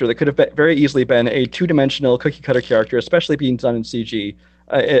character that could have very easily been a two-dimensional cookie-cutter character, especially being done in CG,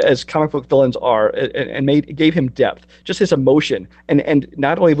 as comic book villains are, and gave him depth, just his emotion, and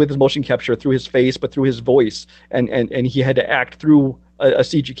not only with his motion capture through his face, but through his voice, and he had to act through a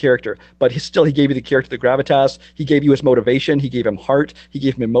CG character, but he gave you the character, the gravitas, he gave you his motivation, he gave him heart, he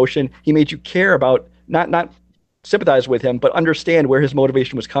gave him emotion, he made you care about, not sympathize with him, but understand where his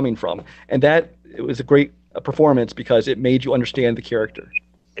motivation was coming from, and it was a great performance because it made you understand the character.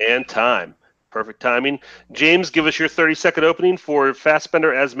 And time. Perfect timing. James, give us your 30-second opening for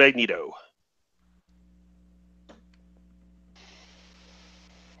Fassbender as Magneto.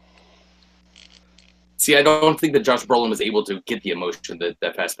 See, I don't think that Josh Brolin was able to get the emotion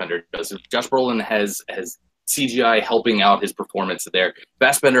that Fassbender does. Josh Brolin has CGI helping out his performance there.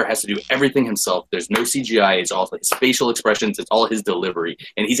 Fassbender has to do everything himself. There's no CGI. It's all his facial expressions. It's all his delivery.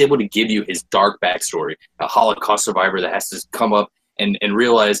 And he's able to give you his dark backstory, a Holocaust survivor that has to come up and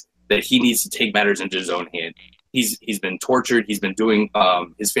realize that he needs to take matters into his own hand. He's been tortured. He's been doing,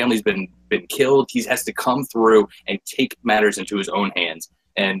 his family's been killed. He has to come through and take matters into his own hands.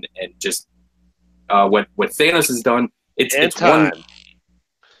 And just what Thanos has done, it's time.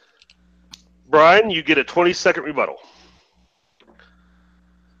 Brian, you get a 20-second rebuttal.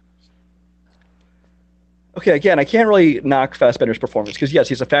 Okay, again, I can't really knock Fassbender's performance because, yes,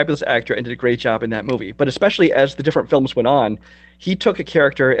 he's a fabulous actor and did a great job in that movie. But especially as the different films went on, he took a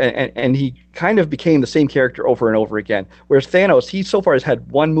character and he kind of became the same character over and over again. Whereas Thanos, he so far has had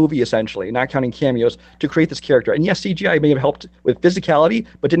one movie, essentially, not counting cameos, to create this character. And yes, CGI may have helped with physicality,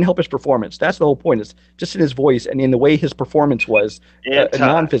 but didn't help his performance. That's the whole point, is just in his voice and in the way his performance was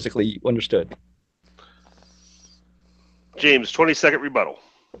non-physically understood. James, 20-second rebuttal.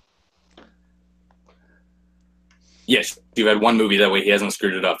 Yes, you've had one movie, that way he hasn't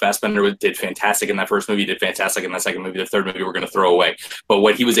screwed it up. Fassbender did fantastic in that first movie, did fantastic in that second movie. The third movie we're going to throw away. But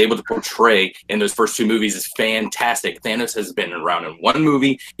what he was able to portray in those first two movies is fantastic. Thanos has been around in one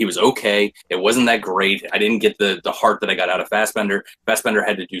movie. He was okay. It wasn't that great. I didn't get the heart that I got out of Fassbender. Fassbender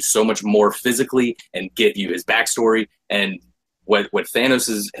had to do so much more physically and give you his backstory. And what Thanos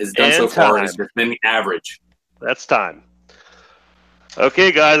has done so far has been average. That's time.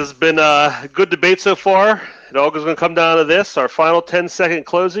 Okay, guys, it's been a good debate so far. It all is going to come down to this, our final 10-second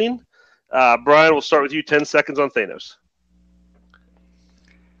closing. Brian, we'll start with you, 10 seconds on Thanos.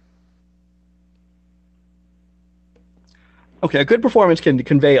 Okay, a good performance can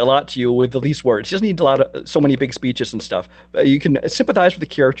convey a lot to you with the least words. He doesn't need so many big speeches and stuff. You can sympathize with the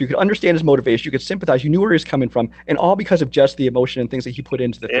character. You can understand his motivation. You can sympathize. You knew where he was coming from, and all because of just the emotion and things that he put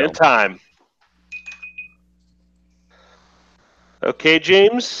into the film. And time. Okay,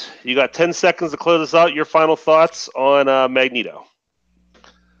 James, you got 10 seconds to close us out. Your final thoughts on Magneto.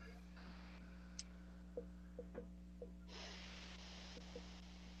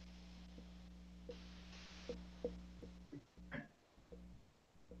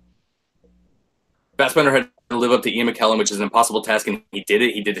 Fassbender had to live up to Ian McKellen, which is an impossible task, and he did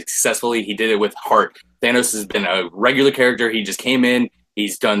it. He did it successfully. He did it with heart. Thanos has been a regular character. He just came in.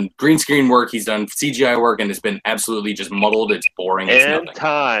 He's done green screen work. He's done CGI work, and it's been absolutely just muddled. It's boring. It's And nothing.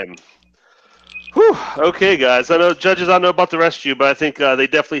 time. Whew. Okay, guys. I know judges. I don't know about the rest of you, but I think they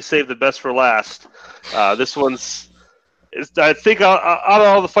definitely saved the best for last. This one's. I think out of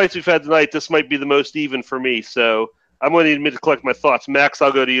all the fights we've had tonight, this might be the most even for me. So I'm going to need a minute to collect my thoughts. Max,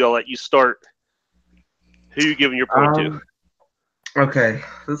 I'll go to you. I'll let you start. Who are you giving your point to? Okay,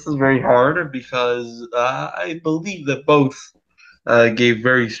 this is very hard because I believe that both gave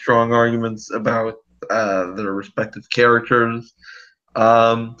very strong arguments about their respective characters.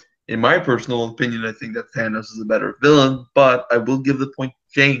 In my personal opinion, I think that Thanos is a better villain, but I will give the point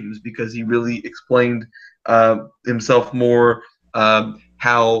to James because he really explained himself more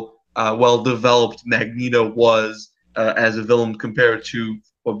how well developed Magneto was as a villain compared to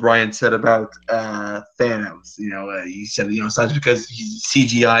what Brian said about Thanos. He said, it's not because he's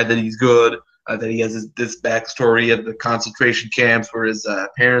CGI that he's good, that he has this backstory of the concentration camps where his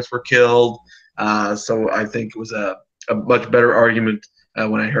parents were killed. So I think it was a much better argument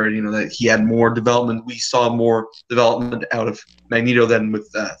when I heard, that he had more development. We saw more development out of Magneto than with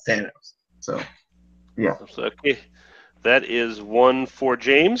Thanos. So, yeah. Okay. That is one for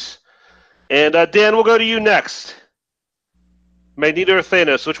James. And Dan, we'll go to you next. Magneto or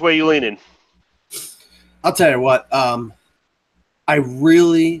Thanos, which way are you leaning? I'll tell you what, I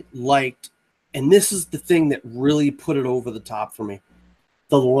really liked, and this is the thing that really put it over the top for me.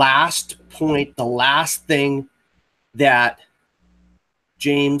 The last point, the last thing that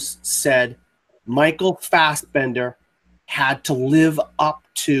James said, Michael Fassbender had to live up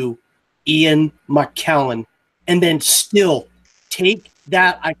to Ian McKellen and then still take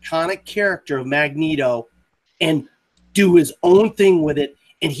that iconic character of Magneto and do his own thing with it,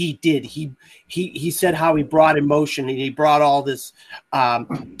 and he did. He said how he brought emotion and he brought all this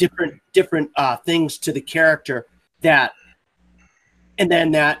different things to the character and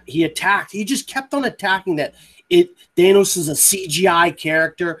then that he attacked. He just kept on attacking that. Thanos is a CGI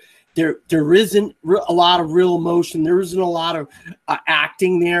character. There isn't a lot of real emotion. There isn't a lot of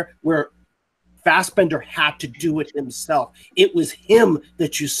acting there where Fassbender had to do it himself. It was him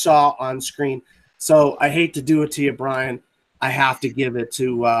that you saw on screen. So I hate to do it to you, Brian. I have to give it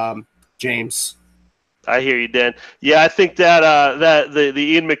to James. I hear you, Dan. Yeah, I think that the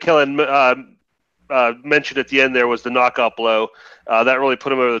Ian McKellen mentioned at the end there was the knockout blow. That really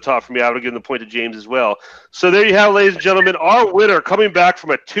put him over the top for me. I would have given the point to James as well. So there you have, ladies and gentlemen, our winner coming back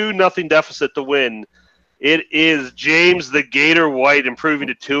from a 2-0 deficit to win. It is James the Gator White, improving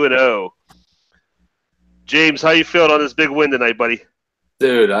to 2-0. James, how you feeling on this big win tonight, buddy?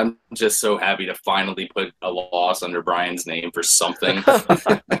 Dude, I'm just so happy to finally put a loss under Brian's name for something.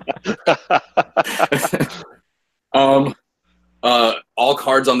 All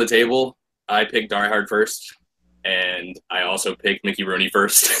cards on the table. I picked Die Hard first, and I also picked Mickey Rooney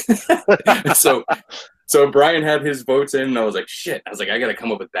first. So Brian had his votes in, and I was like, shit. I was like, I got to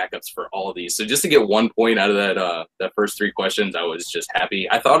come up with backups for all of these. So just to get 1 point out of that first 3 questions, I was just happy.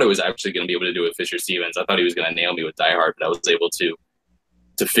 I thought I was actually going to be able to do it with Fisher Stevens. I thought he was going to nail me with Die Hard, but I was able to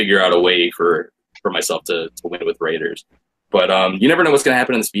figure out a way for myself to win with Raiders. But you never know what's going to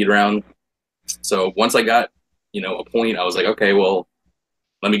happen in the speed round. So once I got, a point, I was like, okay, well,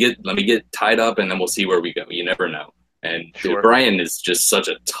 let me get tied up and then we'll see where we go. You never know. And Sure. Dude, Brian is just such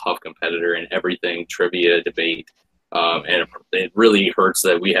a tough competitor in everything, trivia, debate. And it really hurts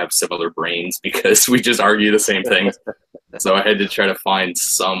that we have similar brains because we just argue the same things. So I had to try to find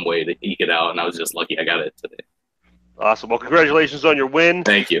some way to eke it out, and I was just lucky I got it today. Awesome. Well, congratulations on your win.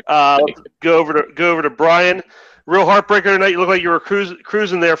 Thank you. Go over to Brian. Real heartbreaker tonight. You look like you were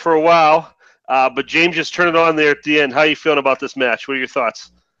cruising there for a while, but James just turned it on there at the end. How are you feeling about this match? What are your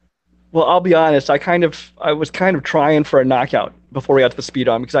thoughts? Well, I'll be honest. I was kind of trying for a knockout before we got to the speed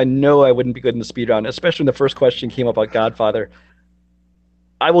round because I know I wouldn't be good in the speed round, especially when the first question came up about Godfather.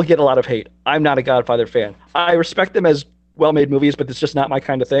 I will get a lot of hate. I'm not a Godfather fan. I respect them as well-made movies, but it's just not my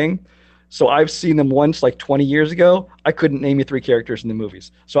kind of thing. So I've seen them once, like 20 years ago. I couldn't name you 3 characters in the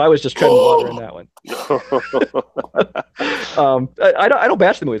movies. So I was just treading water in that one. I don't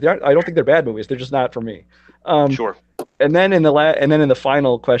bash the movies. I don't think they're bad movies. They're just not for me. Sure. And then in the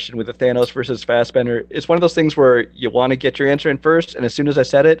final question with the Thanos versus Fassbender, it's one of those things where you want to get your answer in first, and as soon as I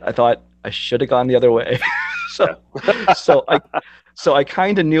said it, I thought I should have gone the other way. So I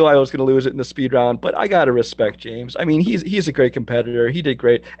kind of knew I was going to lose it in the speed round, but I got to respect James. I mean, he's a great competitor. He did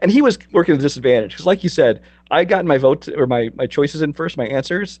great, and he was working at a disadvantage because, like you said, I got my vote or my choices in first, my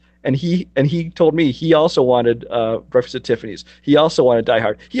answers, and he told me he also wanted Breakfast at Tiffany's. He also wanted Die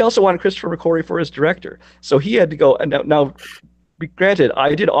Hard. He also wanted Christopher McQuarrie for his director. So he had to go. And now, granted,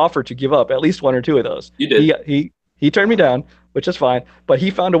 I did offer to give up at least 1 or 2 of those. You did. He turned me down, which is fine. But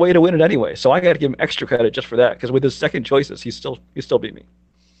he found a way to win it anyway, so I got to give him extra credit just for that, because with his second choices, he still beat me.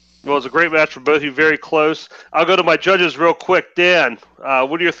 Well, it was a great match for both of you, very close. I'll go to my judges real quick. Dan,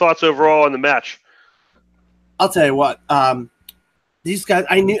 what are your thoughts overall on the match? I'll tell you what. These guys,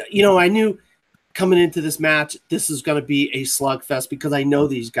 I knew coming into this match, this is going to be a slugfest because I know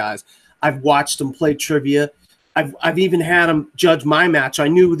these guys. I've watched them play trivia. I've even had them judge my match. I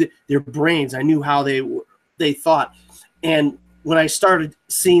knew their brains. I knew how they thought. And when I started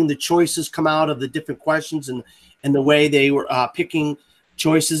seeing the choices come out of the different questions and the way they were picking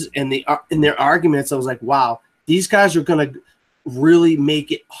choices and in their arguments, I was like, wow, these guys are going to really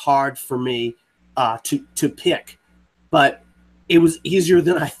make it hard for me to pick. But it was easier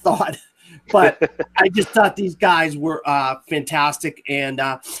than I thought. But I just thought these guys were fantastic, and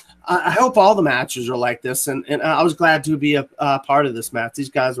I hope all the matches are like this. And I was glad to be a part of this match. These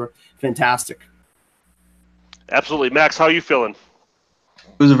guys were fantastic. Absolutely, Max. How are you feeling?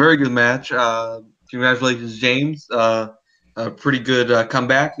 It was a very good match. Congratulations, James. A pretty good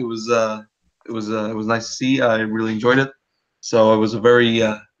comeback. It was nice to see. I really enjoyed it. So it was a very,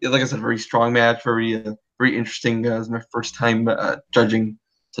 like I said, very strong match. Very interesting. It was my first time judging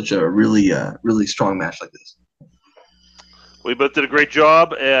such a really strong match like this. We both did a great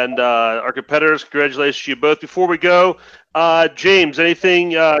job, and our competitors, congratulations to you both. Before we go, James,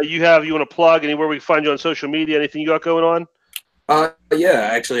 anything you want to plug? Anywhere we can find you on social media? Anything you got going on? Yeah,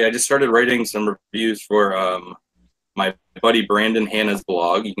 actually, I just started writing some reviews for my buddy Brandon Hanna's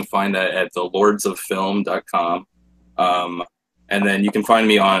blog. You can find that at thelordsoffilm.com. And then you can find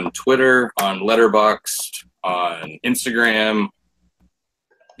me on Twitter, on Letterboxd, on Instagram.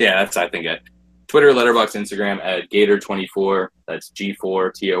 Yeah, that's, I think, it. Twitter, Letterboxd, Instagram at Gator24. That's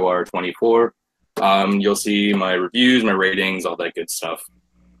G4TOR24. You'll see my reviews, my ratings, all that good stuff.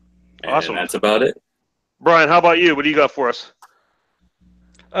 And awesome. That's about it. Brian, how about you? What do you got for us?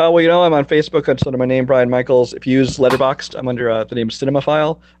 Well, I'm on Facebook under my name, Brian Michaels. If you use Letterboxd, I'm under the name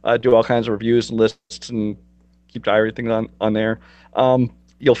Cinemaphile. I do all kinds of reviews and lists and keep everything on there.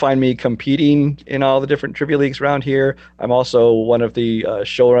 You'll find me competing in all the different trivia leagues around here. I'm also one of the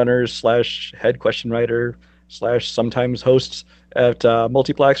showrunners / head question writer / sometimes hosts at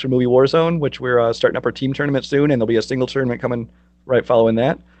Multiplex or Movie Warzone, which we're starting up our team tournament soon, and there'll be a single tournament coming right following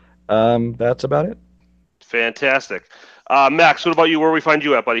that. That's about it. Fantastic. Max, what about you? Where we find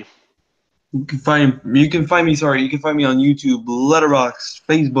you at, buddy? You can find me on YouTube, Letterboxd,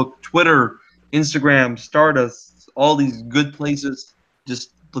 Facebook, Twitter, Instagram, Stardust, all these good places.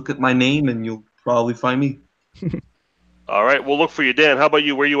 Just look at my name and you'll probably find me. All right, we'll look for you. Dan, how about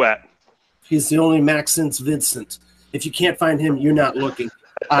you? Where you at? He's the only Max since Vincent. If you can't find him, you're not looking.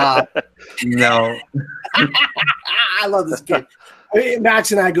 No. I love this kid.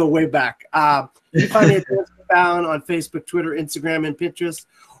 Max and I go way back. You can find me at Bound on Facebook, Twitter, Instagram, and Pinterest,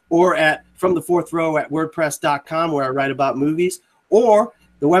 or at From the Fourth Row at WordPress.com, where I write about movies, or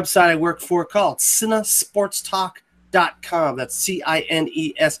the website I work for called cinesportstalk.com. That's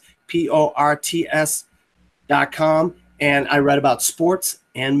CINESPORTS.com, and I write about sports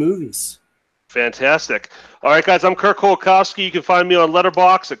and movies. Fantastic. All right, guys, I'm Kirk Kolakowski. You can find me on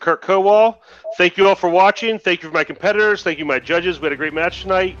Letterboxd at Kirk Kowal. Thank you all for watching. Thank you for my competitors. Thank you, my judges. We had a great match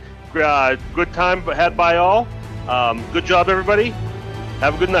tonight. Good time had by all. Good job, everybody.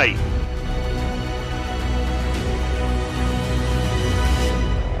 Have a good night.